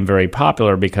became very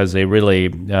popular because they really,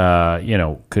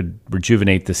 could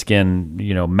rejuvenate the skin,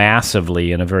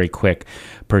 massively in a very quick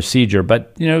procedure.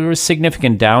 But, there was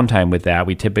significant downtime with that.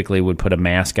 We typically would put a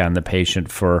mask on the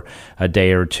patient for a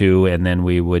day or two, and then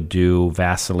we would do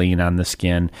Vaseline on the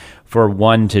skin for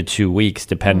 1 to 2 weeks,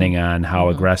 depending on how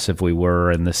aggressive we were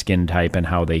and the skin type and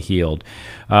how they healed.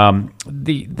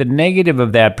 The negative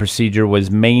of that procedure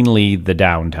was mainly the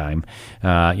downtime.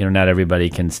 Not everybody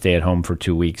can stay at home for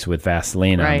 2 weeks with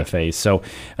Vaseline on the face. So,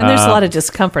 and there's a lot of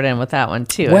discomfort in with that one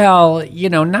too. Well,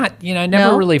 I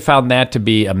never really found that to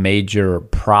be a major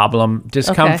problem.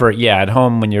 Discomfort, at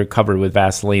home when you're covered with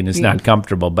Vaseline is not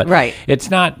comfortable, but it's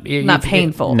not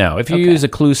painful. If you use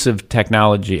occlusive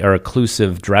technology or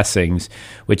occlusive dressings,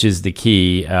 which is the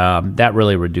key, that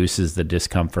really reduces the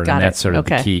discomfort, and that's sort of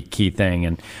the key thing.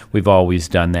 And we've always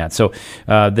done that. So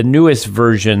the newest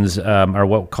versions are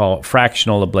what we call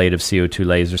fractional ablative CO2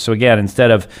 lasers. So again,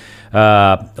 instead of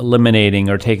eliminating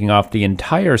or taking off the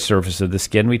entire surface of the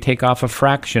skin, we take off a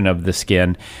fraction of the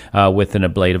skin with an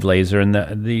ablative laser. And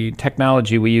the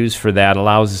technology we use for that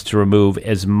allows us to remove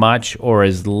as much or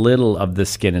as little of the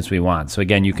skin as we want. So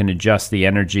again, you can adjust the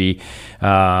energy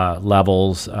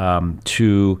levels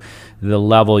to the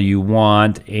level you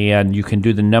want, and you can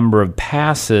do the number of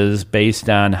passes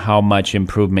based on how much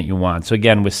improvement you want. So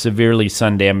again, with severely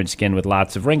sun-damaged skin with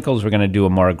lots of wrinkles, we're going to do a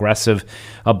more aggressive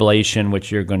ablation,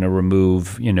 which you're going to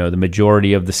remove, the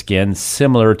majority of the skin,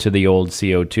 similar to the old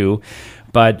CO2.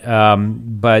 But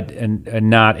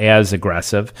not as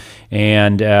aggressive.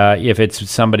 And if it's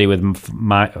somebody with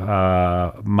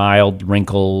mild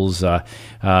wrinkles,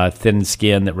 thin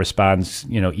skin that responds,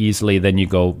 easily, then you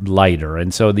go lighter.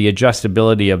 And so the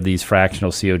adjustability of these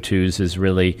fractional CO2s is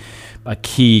really a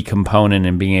key component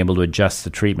in being able to adjust the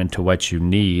treatment to what you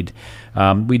need.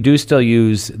 We do still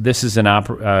use, this is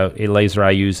a laser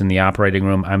I use in the operating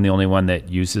room. I'm the only one that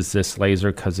uses this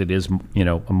laser because it is,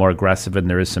 more aggressive and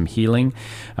there is some healing.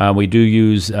 We do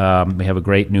use, we have a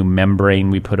great new membrane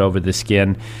we put over the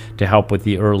skin to help with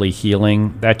the early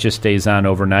healing. That just stays on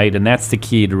overnight, and that's the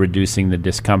key to reducing the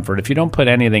discomfort. If you don't put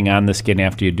anything on the skin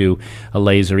after you do a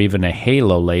laser, even a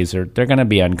halo laser, they're going to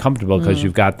be uncomfortable because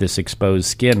you've got this exposed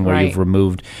skin where you've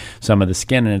removed some of the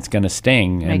skin and it's going to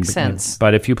sting. Makes sense.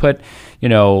 But if you put,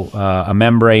 a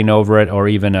membrane over it or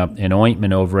even an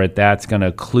ointment over it, that's going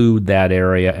to occlude that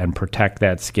area and protect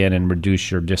that skin and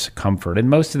reduce your discomfort. And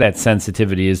most of that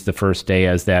sensitivity is the first day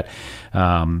as that,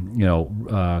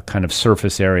 kind of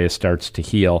surface area starts to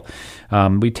heal.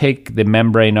 We take the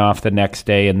membrane off the next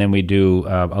day, and then we do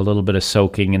a little bit of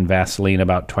soaking in Vaseline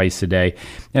about twice a day.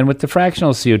 And with the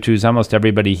fractional CO2s, almost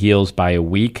everybody heals by a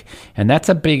week, and that's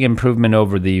a big improvement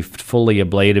over the fully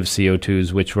ablative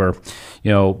CO2s, which were,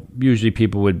 usually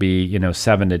people would be,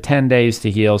 7 to 10 days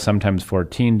to heal, sometimes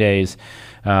 14 days.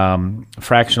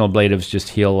 Fractional ablatives just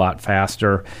heal a lot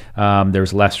faster.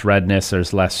 There's less redness,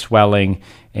 there's less swelling,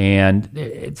 and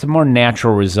it's a more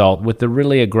natural result. With the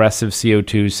really aggressive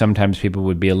CO2s, sometimes people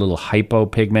would be a little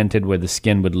hypopigmented where the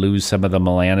skin would lose some of the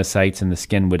melanocytes and the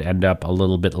skin would end up a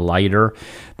little bit lighter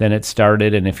than it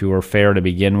started. And if you were fair to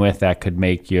begin with, that could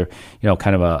make your,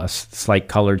 kind of a slight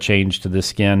color change to the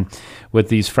skin. With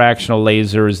these fractional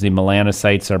lasers, the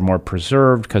melanocytes are more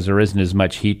preserved because there isn't as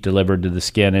much heat delivered to the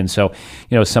skin. And so,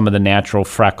 some of the natural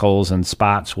freckles and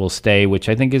spots will stay, which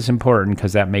I think is important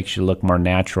because that makes you look more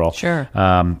natural. Sure.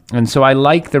 And so I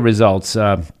like the results.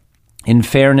 In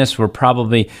fairness, we're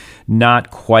probably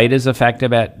not quite as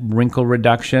effective at wrinkle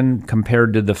reduction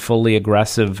compared to the fully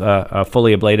aggressive,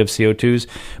 fully ablative CO2s,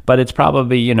 but it's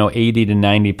probably 80 to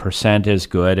 90% as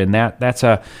good, and that's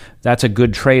a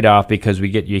good trade-off because we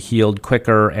get you healed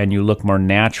quicker and you look more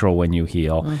natural when you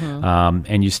heal,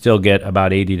 and you still get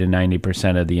about 80 to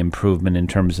 90% of the improvement in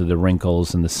terms of the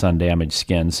wrinkles and the sun-damaged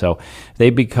skin. So they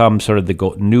become sort of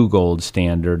the new gold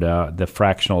standard, the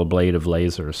fractional ablative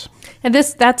lasers. And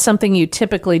that's something you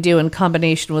typically do in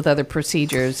combination with other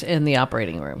procedures in the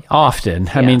operating room. Often.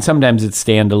 I mean, sometimes it's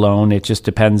standalone. It just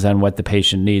depends on what the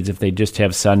patient needs. If they just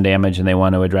have sun damage and they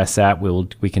want to address that,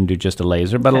 we can do just a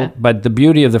laser. But the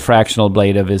beauty of the fractional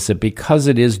ablative is that because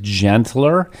it is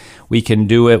gentler, we can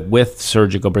do it with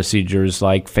surgical procedures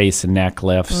like face and neck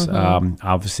lifts,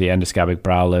 obviously endoscopic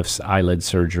brow lifts, eyelid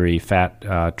surgery,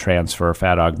 fat transfer,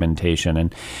 fat augmentation.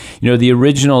 And, the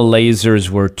original lasers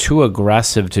were too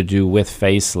aggressive to do with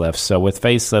facelifts. So with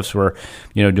facelifts, we're,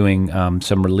 doing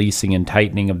some releasing and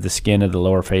tightening of the skin of the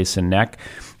lower face and neck.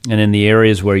 And in the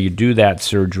areas where you do that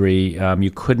surgery,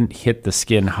 you couldn't hit the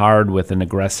skin hard with an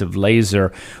aggressive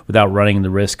laser without running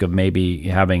the risk of maybe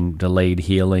having delayed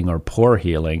healing or poor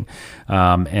healing.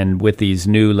 And with these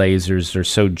new lasers, they're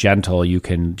so gentle, you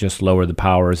can just lower the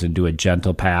powers and do a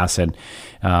gentle pass and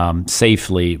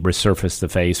safely resurface the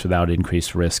face without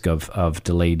increased risk of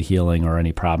delayed healing or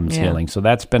any problems healing. So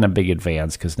that's been a big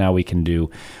advance because now we can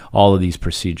do all of these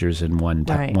procedures in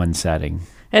one setting.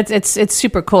 It's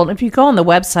super cool. And if you go on the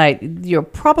website, you'll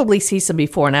probably see some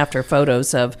before and after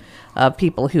photos of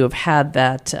people who have had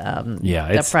that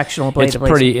that fractional ablative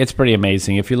laser. It's pretty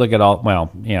amazing. If you look at all,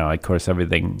 of course,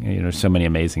 everything, so many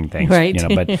amazing things, right.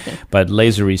 But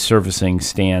laser resurfacing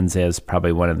stands as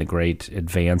probably one of the great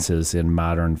advances in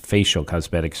modern facial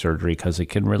cosmetic surgery because it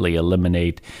can really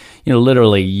eliminate,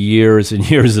 literally years and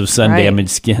years of sun-damaged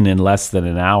skin in less than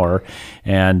an hour,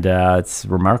 and it's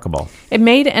remarkable. It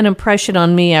made an impression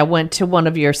on me. I went to one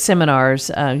of your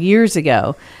seminars years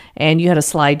ago, and you had a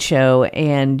slideshow,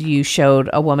 and you showed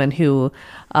a woman who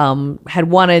had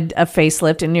wanted a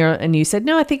facelift, and you said,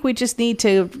 no, I think we just need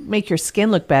to make your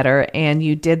skin look better, and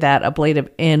you did that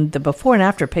ablative. In the before and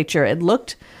after picture,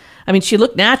 she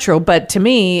looked natural, but to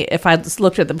me, if I just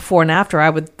looked at the before and after,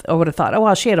 I would have thought, oh,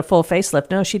 well, she had a full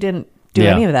facelift. No, she didn't do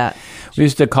any of that. We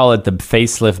used to call it the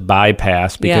facelift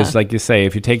bypass because, like you say,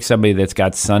 if you take somebody that's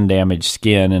got sun-damaged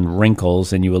skin and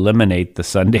wrinkles and you eliminate the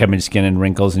sun-damaged skin and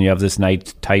wrinkles and you have this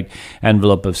nice, tight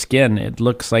envelope of skin, it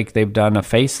looks like they've done a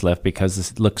facelift because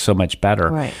it looks so much better.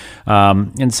 Right.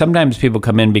 And sometimes people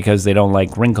come in because they don't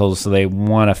like wrinkles, so they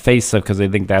want a facelift because they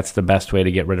think that's the best way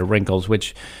to get rid of wrinkles,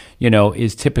 which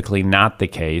is typically not the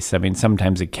case. I mean,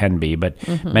 sometimes it can be, but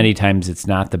many times it's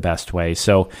not the best way.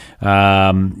 So,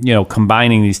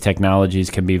 combining these technologies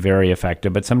can be very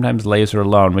effective, but sometimes laser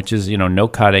alone, which is, no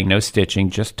cutting, no stitching,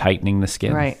 just tightening the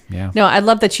skin. Right. Yeah. No, I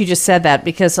love that you just said that,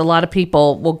 because a lot of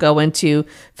people will go into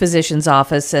physician's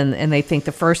office and they think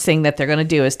the first thing that they're going to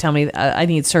do is tell me I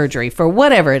need surgery for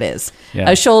whatever it is,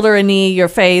 a shoulder, a knee, your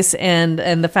face,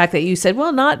 and the fact that you said,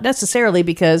 well, not necessarily,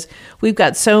 because we've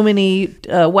got so many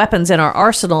weapons in our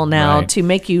arsenal now to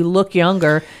make you look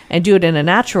younger and do it in a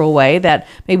natural way that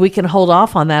maybe we can hold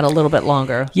off on that a little bit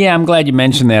longer. Yeah, I'm glad you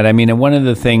mentioned that. I mean, one of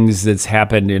the things that's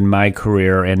happened in my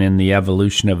career and in the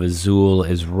evolution of Azul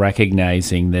is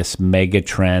recognizing this mega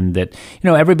trend that,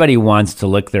 everybody wants to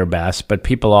look their best, but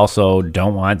people also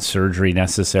don't want surgery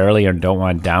necessarily or don't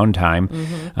want downtime.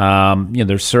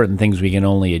 There's certain things we can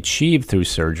only achieve through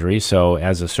surgery. So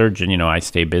as a surgeon, I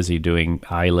stay busy doing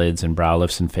eyelids and brow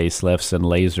lifts and facelifts and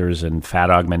lasers and fat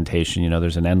augmentation.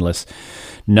 There's an endless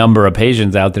number of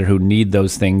patients out there who need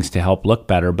those things to help look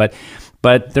better. But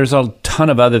there's a ton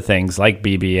of other things like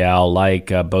BBL, like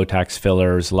Botox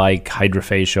fillers, like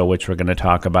hydrofacial, which we're going to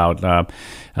talk about, that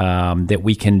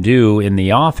we can do in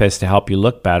the office to help you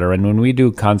look better. And when we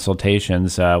do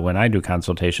consultations, when I do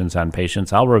consultations on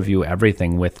patients, I'll review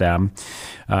everything with them,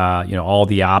 all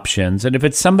the options. And if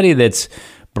it's somebody that's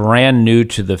brand new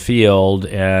to the field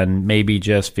and maybe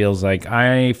just feels like,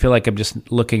 I feel like I'm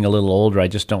just looking a little older, I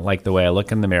just don't like the way I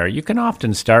look in the mirror, you can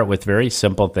often start with very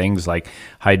simple things like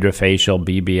hydrofacial,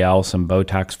 BBL, some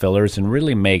Botox fillers, and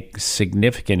really make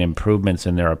significant improvements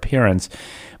in their appearance.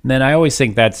 And then I always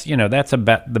think that's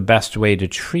the best way to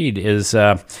treat is,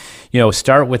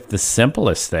 start with the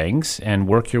simplest things and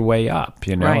work your way up,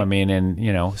 Right. I mean,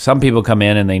 and, some people come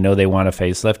in and they know they want a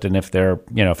facelift. And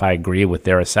if I agree with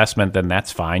their assessment, then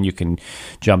that's fine. You can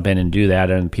jump in and do that.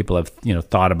 And people have,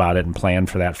 thought about it and planned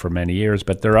for that for many years.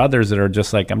 But there are others that are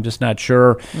just like, I'm just not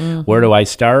sure. Where do I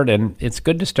start? And it's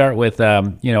good to start with, I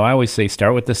always say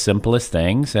start with the simplest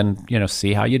things and,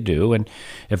 see how you do. And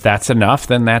if that's enough,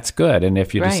 then that's good. And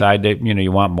if you decide that,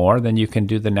 you want more, then you can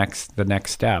do the next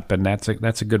step. And that's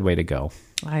a good way to go.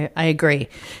 I agree.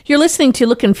 You're listening to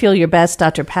Look and Feel Your Best.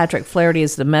 Dr. Patrick Flaherty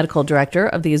is the medical director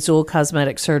of the Azul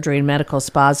Cosmetic Surgery and Medical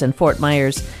Spas in Fort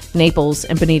Myers, Naples,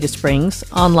 and Bonita Springs.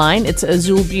 Online, it's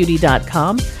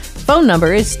azulbeauty.com. Phone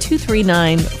number is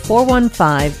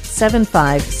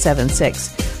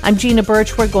 239-415-7576. I'm Gina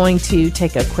Birch. We're going to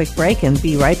take a quick break and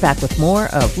be right back with more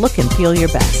of Look and Feel Your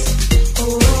Best.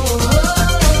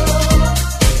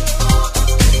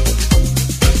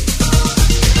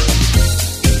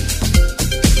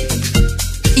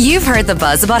 You've heard the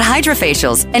buzz about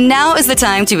hydrofacials, and now is the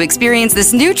time to experience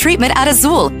this new treatment at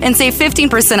Azul and save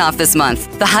 15% off this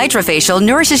month. The hydrofacial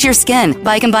nourishes your skin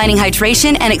by combining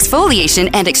hydration and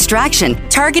exfoliation and extraction,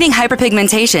 targeting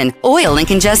hyperpigmentation, oil and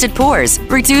congested pores,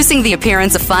 reducing the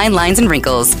appearance of fine lines and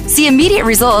wrinkles. See immediate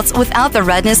results without the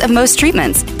redness of most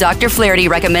treatments. Dr. Flaherty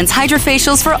recommends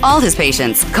hydrofacials for all his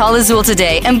patients. Call Azul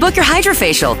today and book your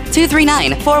hydrofacial.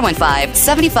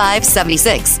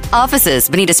 239-415-7576. Offices,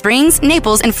 Bonita Springs,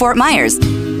 Naples, and Fort Myers.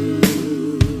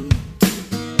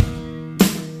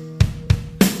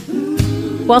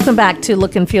 Welcome back to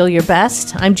Look and Feel Your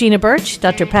Best. I'm Gina Birch.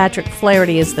 Dr. Patrick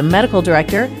Flaherty is the medical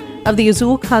director of the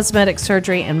Azul Cosmetic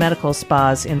Surgery and Medical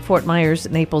Spas in Fort Myers,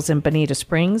 Naples, and Bonita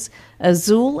Springs.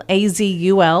 Azul,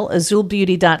 A-Z-U-L,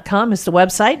 azulbeauty.com is the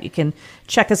website. You can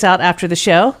check us out after the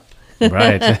show.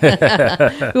 Right.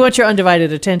 We want your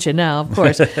undivided attention now, of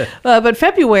course. But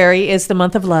February is the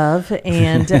month of love,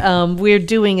 and we're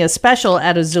doing a special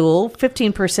at Azul,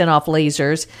 15% off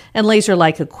lasers and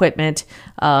laser-like equipment.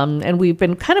 And we've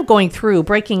been kind of going through,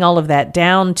 breaking all of that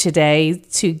down today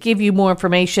to give you more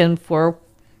information for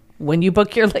when you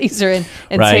book your laser and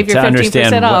save your 15%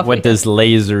 understand off. What does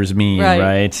lasers mean,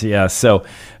 right? Yeah. So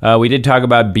we did talk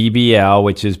about BBL,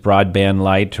 which is broadband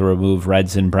light to remove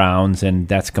reds and browns, and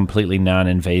that's completely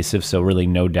non-invasive, so really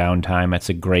no downtime. That's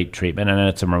a great treatment, and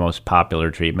it's our most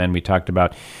popular treatment. We talked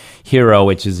about Hero,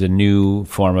 which is a new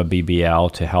form of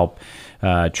BBL to help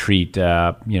treat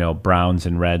browns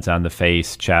and reds on the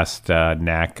face, chest,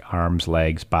 neck, arms,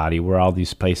 legs, body. We're all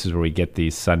these places where we get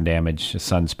these sun damage,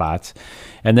 sunspots.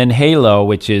 And then Halo,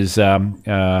 which is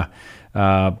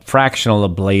fractional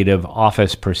ablative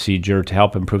office procedure to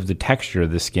help improve the texture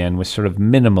of the skin with sort of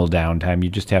minimal downtime. You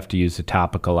just have to use the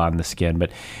topical on the skin.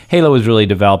 But Halo was really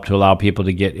developed to allow people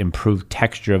to get improved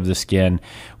texture of the skin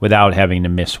without having to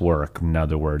miss work, in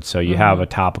other words. So you have a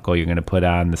topical you're going to put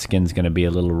on, the skin's going to be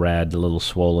a little red, a little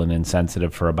swollen and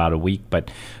sensitive for about a week, but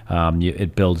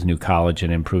it builds new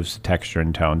collagen, improves the texture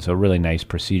and tone. So a really nice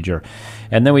procedure.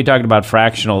 And then we talked about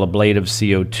fractional ablative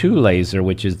CO2 laser,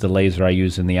 which is the laser I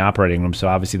use in the operating room. So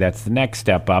obviously that's the next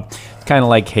step up. It's kind of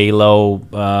like Halo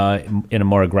in a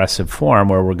more aggressive form,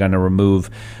 where we're going to remove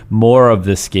more of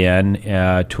the skin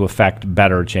to affect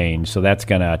better change. So that's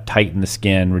going to tighten the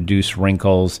skin, reduce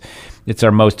wrinkles. It's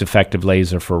our most effective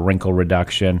laser for wrinkle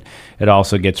reduction. It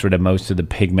also gets rid of most of the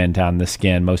pigment on the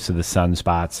skin, most of the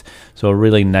sunspots. So a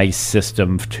really nice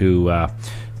system to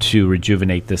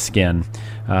rejuvenate the skin.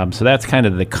 So that's kind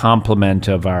of the complement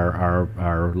of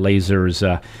our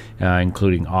lasers,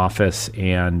 including office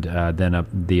and then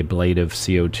the ablative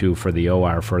CO2 for the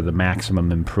OR for the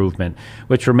maximum improvement,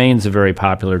 which remains a very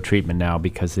popular treatment now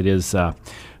because it is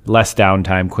less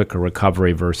downtime, quicker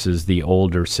recovery versus the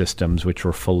older systems, which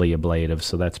were fully ablative.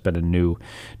 So that's been a new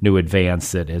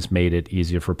advance that has made it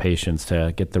easier for patients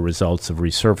to get the results of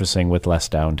resurfacing with less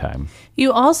downtime.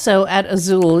 You also at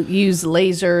Azul use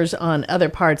lasers on other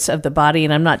parts of the body,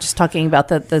 and I'm not just talking about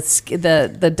the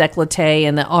décolleté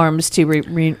and the arms to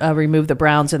remove the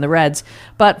browns and the reds,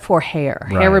 but for hair.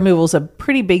 Right. Hair removal is a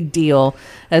pretty big deal,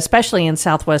 especially in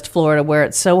Southwest Florida where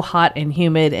it's so hot and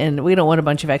humid, and we don't want a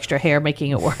bunch of extra hair making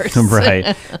it worse.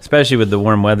 Right, especially with the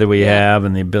warm weather we have,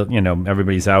 and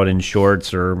everybody's out in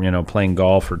shorts or playing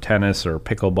golf or tennis or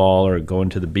pickleball or going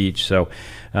to the beach. So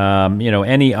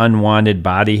any unwanted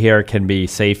body hair can be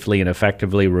safely and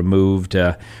effectively removed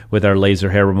with our laser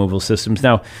hair removal systems.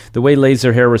 Now, the way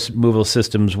laser hair removal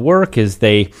systems work is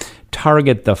they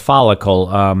target the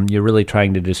follicle. You're really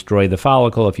trying to destroy the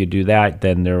follicle. If you do that,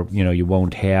 then you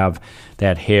won't have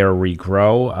that hair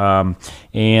regrow.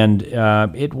 And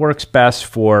it works best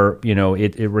for,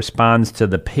 it responds to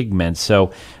the pigment.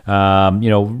 So,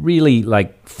 really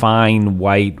like fine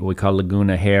white, what we call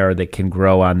Laguna hair that can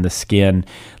grow on the skin.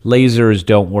 Lasers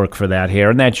don't work for that hair.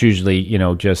 And that's usually,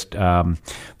 just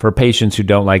for patients who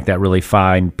don't like that really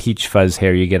fine peach fuzz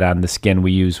hair you get on the skin,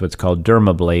 we use what's called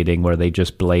dermablading, where they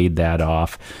just blade that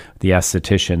off. The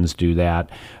estheticians do that.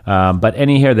 But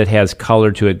any hair that has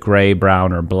color to it, gray,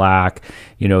 brown, or black,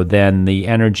 then the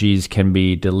energies can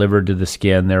be delivered to the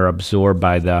skin. They're absorbed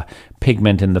by the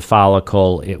pigment in the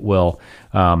follicle. It will,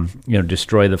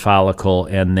 destroy the follicle,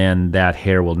 and then that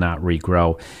hair will not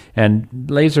regrow. And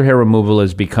laser hair removal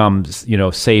has become,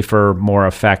 safer, more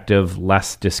effective,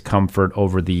 less discomfort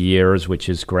over the years, which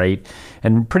is great.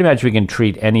 And pretty much we can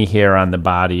treat any hair on the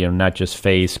body, not just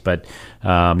face, but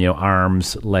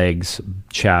arms, legs,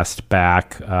 chest,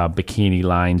 back, bikini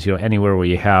lines, anywhere where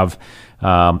you have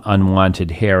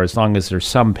unwanted hair, as long as there's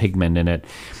some pigment in it,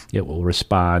 it will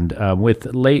respond.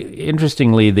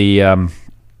 Interestingly, the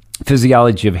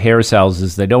physiology of hair cells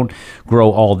is they don't grow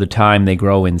all the time, they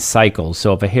grow in cycles.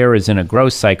 So if a hair is in a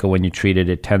growth cycle when you treat it,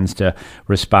 it tends to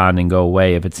respond and go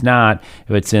away. If it's not,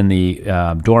 if it's in the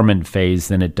dormant phase,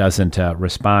 then it doesn't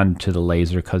respond to the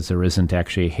laser because there isn't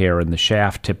actually hair in the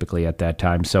shaft typically at that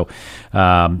time. So,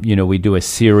 we do a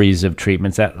series of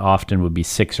treatments. That often would be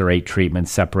 6 or 8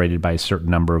 treatments separated by a certain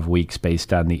number of weeks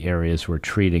based on the areas we're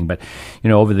treating. But,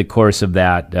 over the course of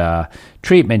that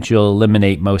treatment, you'll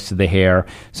eliminate most of the hair.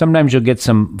 Sometimes you'll get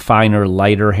some finer,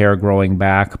 lighter hair growing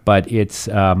back, but it's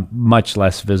much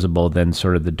less visible than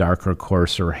sort of the darker,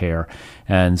 coarser hair.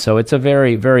 And so it's a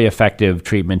very, very effective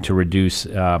treatment to reduce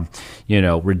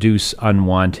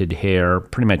unwanted hair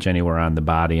pretty much anywhere on the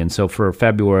body. And so for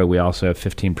February, we also have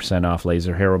 15% off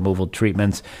laser hair removal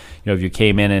treatments. If you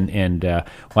came in and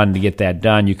wanted to get that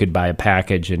done, you could buy a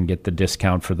package and get the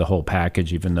discount for the whole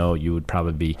package, even though you would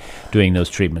probably be doing those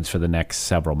treatments for the next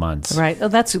several months. Right. Oh,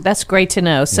 that's great to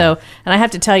know. So, and I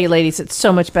have to tell you, ladies, it's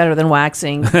so much better than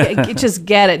waxing. Just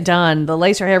get it done. The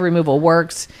laser hair removal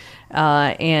works.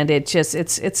 And it's a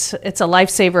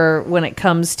lifesaver when it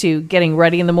comes to getting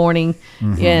ready in the morning,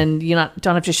 and you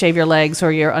don't have to shave your legs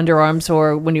or your underarms,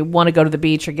 or when you want to go to the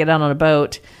beach or get out on a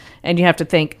boat and you have to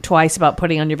think twice about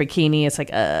putting on your bikini. It's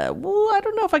like, I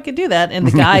don't know if I could do that. And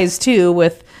the guys too,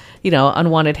 with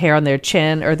unwanted hair on their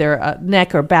chin or their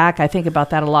neck or back, I think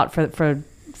about that a lot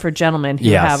for gentlemen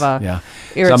who have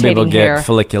irritating Some people get hair.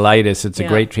 folliculitis. It's a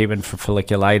great treatment for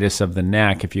folliculitis of the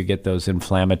neck. If you get those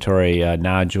inflammatory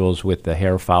nodules with the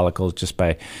hair follicles, just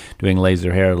by doing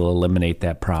laser hair, it'll eliminate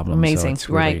that problem. Amazing, so it's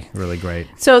really, right? Really great.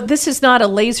 So this is not a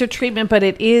laser treatment, but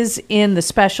it is in the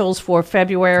specials for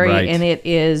February, Right. and it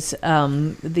is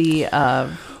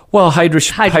Well,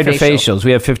 hydrofacials.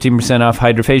 We have 15% off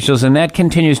hydrofacials, and that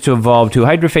continues to evolve too.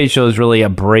 Hydrofacial is really a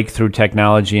breakthrough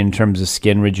technology in terms of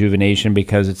skin rejuvenation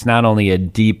because it's not only a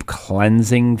deep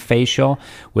cleansing facial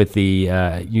with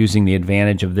the using the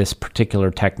advantage of this particular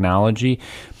technology,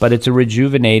 but it's a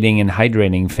rejuvenating and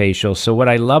hydrating facial. So what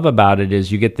I love about it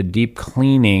is you get the deep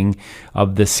cleaning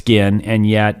of the skin, and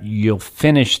yet you'll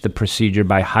finish the procedure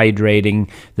by hydrating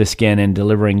the skin and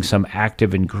delivering some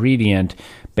active ingredient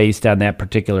based on that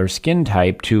particular skin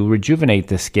type to rejuvenate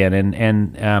the skin.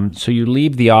 And so you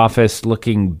leave the office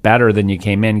looking better than you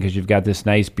came in because you've got this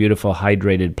nice, beautiful,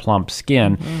 hydrated, plump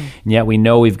skin. And yet we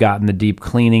know we've gotten the deep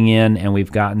cleaning in and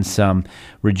we've gotten some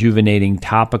rejuvenating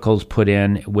topicals put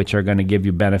in, which are going to give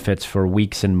you benefits for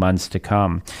weeks and months to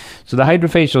come. So the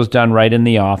hydrofacial is done right in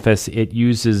the office. It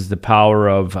uses the power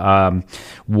of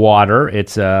water.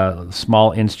 It's a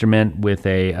small instrument with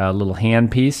a little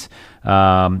handpiece.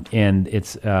 And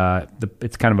it's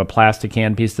kind of a plastic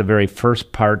handpiece. The very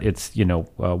first part, it's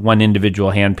one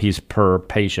individual handpiece per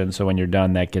patient. So when you're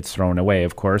done, that gets thrown away,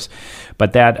 of course.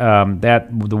 But that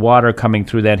the water coming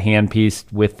through that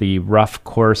handpiece with the rough,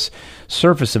 coarse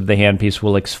surface of the handpiece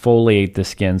will exfoliate the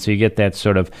skin. So you get that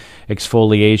sort of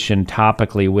exfoliation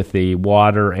topically with the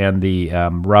water and the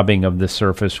rubbing of the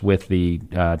surface with the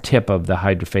tip of the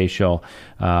hydrofacial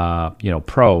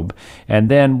probe. And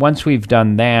then once we've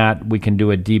done that, we can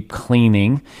do a deep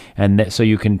cleaning, and so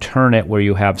you can turn it where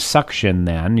you have suction.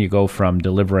 Then you go from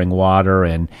delivering water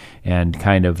and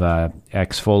kind of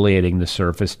exfoliating the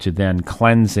surface to then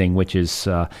cleansing, which is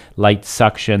light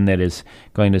suction that is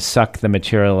going to suck the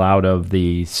material out of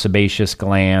the sebaceous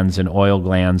glands and oil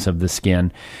glands of the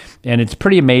skin. And it's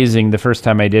pretty amazing. The first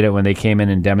time I did it, when they came in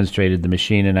and demonstrated the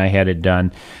machine and I had it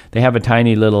done, they have a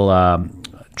tiny little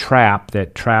trap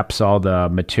that traps all the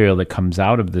material that comes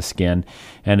out of the skin,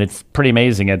 and it's pretty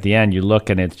amazing. At the end, you look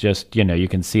and it's just, you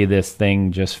can see this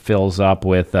thing just fills up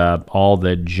with all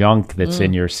the junk that's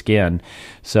in your skin.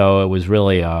 So it was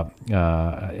really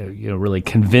really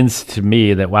convinced to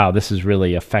me that, wow, this is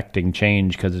really affecting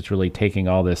change because it's really taking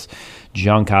all this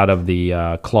junk out of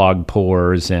the clogged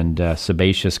pores and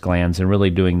sebaceous glands and really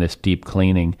doing this deep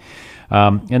cleaning.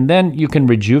 And then you can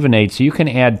rejuvenate, so you can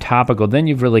add topical. Then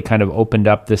you've really kind of opened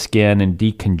up the skin and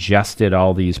decongested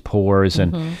all these pores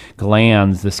and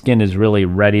glands. The skin is really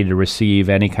ready to receive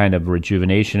any kind of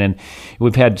rejuvenation. And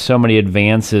we've had so many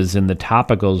advances in the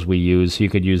topicals we use. You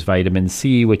could use vitamin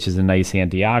C, which is a nice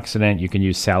antioxidant. You can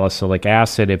use salicylic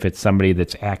acid if it's somebody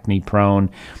that's acne prone.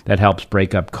 That helps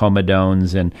break up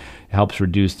comedones and helps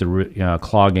reduce the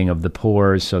clogging of the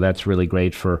pores. So that's really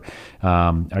great for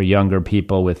our younger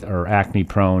people with our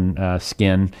acne-prone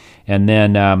skin. And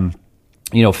then,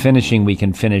 finishing, we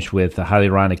can finish with a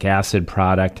hyaluronic acid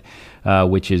product,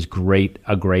 which is a great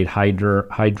hydrator.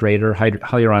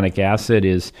 Hyaluronic acid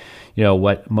is,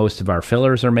 what most of our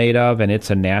fillers are made of, and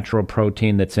it's a natural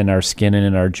protein that's in our skin and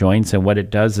in our joints. And what it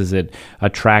does is it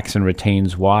attracts and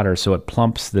retains water, so it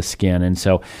plumps the skin. And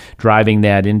so driving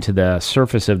that into the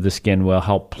surface of the skin will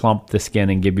help plump the skin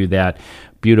and give you that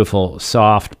beautiful,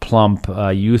 soft, plump,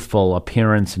 youthful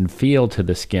appearance and feel to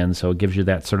the skin. So it gives you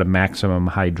that sort of maximum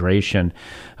hydration.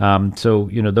 So,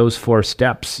 those 4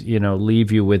 steps,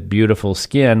 leave you with beautiful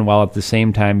skin while at the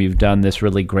same time you've done this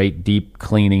really great deep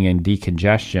cleaning and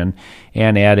decongestion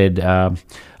and added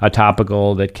a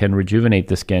topical that can rejuvenate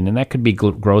the skin. And that could be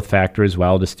growth factor as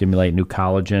well to stimulate new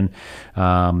collagen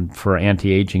for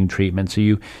anti-aging treatment. So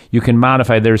you can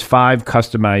modify. There's 5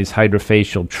 customized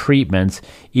hydrofacial treatments,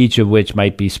 each of which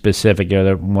might be specific.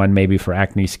 One maybe for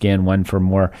acne skin, one for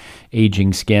more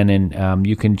aging skin. And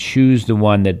you can choose the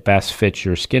one that best fits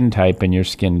your skin type and your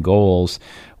skin goals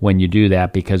when you do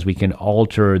that, because we can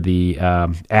alter the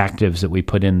actives that we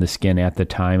put in the skin at the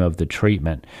time of the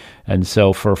treatment. And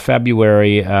so for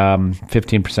February,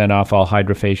 15% off all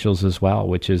hydrofacials as well,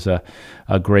 which is a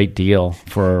great deal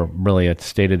for really a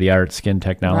state-of-the-art skin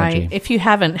technology. Right. If you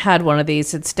haven't had one of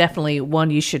these, it's definitely one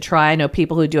you should try. I know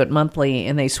people who do it monthly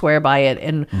and they swear by it.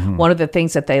 And one of the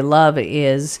things that they love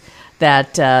is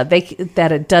that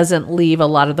that it doesn't leave a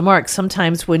lot of the marks.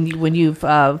 Sometimes when you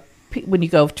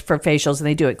go for facials and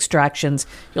they do extractions,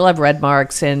 you'll have red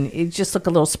marks and it just look a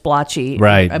little splotchy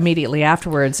immediately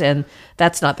afterwards. And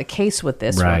that's not the case with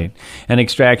this one. Right. And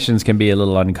extractions can be a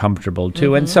little uncomfortable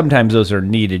too. And sometimes those are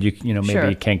needed. Maybe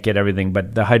you can't get everything,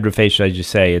 but the hydrofacial, as you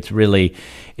say,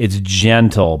 it's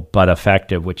gentle but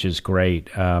effective, which is great.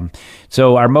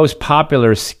 So our most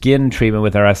popular skin treatment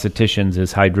with our estheticians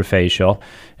is hydrofacial,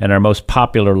 and our most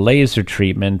popular laser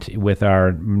treatment with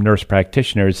our nurse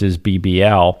practitioners is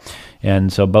BBL.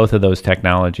 And so both of those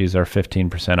technologies are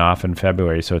 15% off in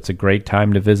February. So it's a great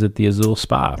time to visit the Azul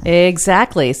Spa.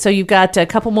 Exactly. So you've got a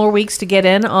couple more weeks to get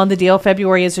in on the deal.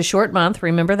 February is a short month.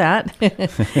 Remember that.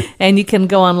 And you can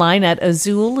go online at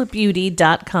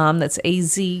azulbeauty.com. That's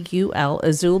AZUL,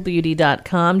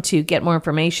 azulbeauty.com to get more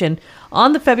information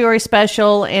on the February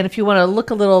special. And if you want to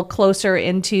look a little closer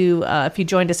into, if you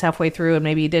joined us halfway through and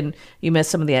maybe you missed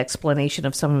some of the explanation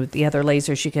of some of the other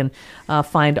lasers, you can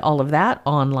find all of that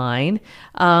online.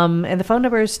 And the phone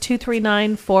number is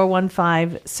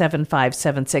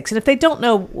 239-415-7576. And if they don't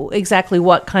know exactly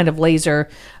what kind of laser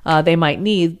they might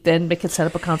need, then they can set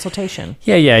up a consultation.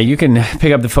 Yeah. You can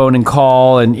pick up the phone and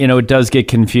call, and, it does get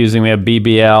confusing. We have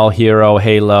BBL, Hero,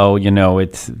 Halo,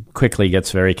 it quickly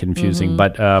gets very confusing.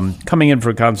 But coming in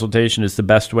for a consultation is the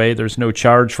best way. There's no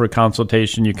charge for a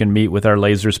consultation. You can meet with our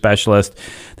laser specialist.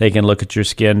 They can look at your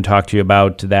skin, talk to you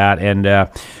about that. And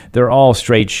they're all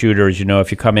straight shooters.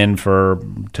 If you come in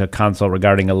to consult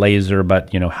regarding a laser,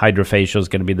 but, hydrofacial is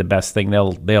going to be the best thing,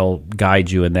 they'll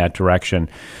guide you in that direction.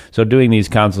 So doing these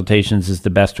consultations is the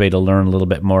best way to learn a little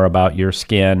bit more about your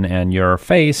skin and your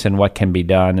face and what can be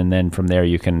done. And then from there,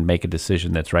 you can make a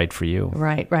decision that's right for you.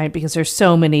 Right. Because there's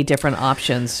so many different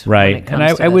options. Right. And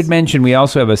I would mention we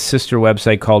also have a sister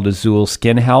website called Azul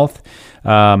Skin Health.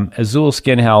 Azul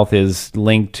Skin Health is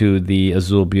linked to the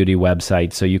Azul Beauty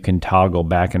website, so you can toggle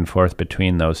back and forth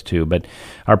between those two. But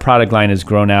our product line has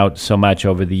grown out so much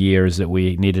over the years that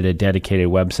we needed a dedicated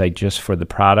website just for the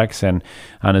products. And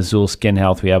on Azul Skin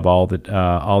Health, we have all the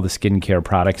skincare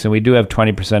products, and we do have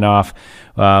 20% off.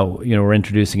 We're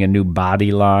introducing a new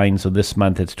body line, so this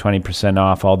month it's 20%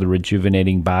 off all the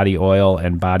rejuvenating body oil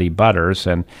and body butters,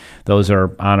 and those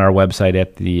are on our website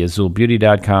at the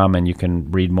azulbeauty.com, and you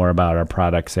can read more about our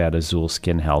products at Azul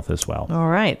Skin Health as well. All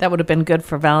right. That would have been good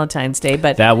for Valentine's Day,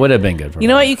 but that would have been good for You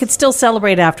know what? You could still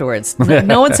celebrate afterwards.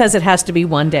 No one says it has to be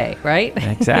one day, right?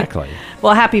 Exactly.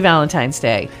 Well, happy Valentine's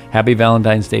Day. Happy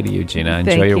Valentine's Day to you, Gina.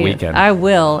 Enjoy your weekend. I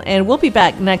will. And we'll be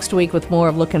back next week with more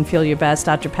of Look and Feel Your Best.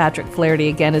 Dr. Patrick Flaherty,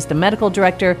 again, is the medical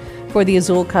director for the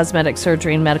Azul Cosmetic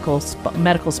Surgery and Medical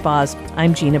Spas.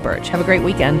 I'm Gina Birch. Have a great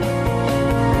weekend.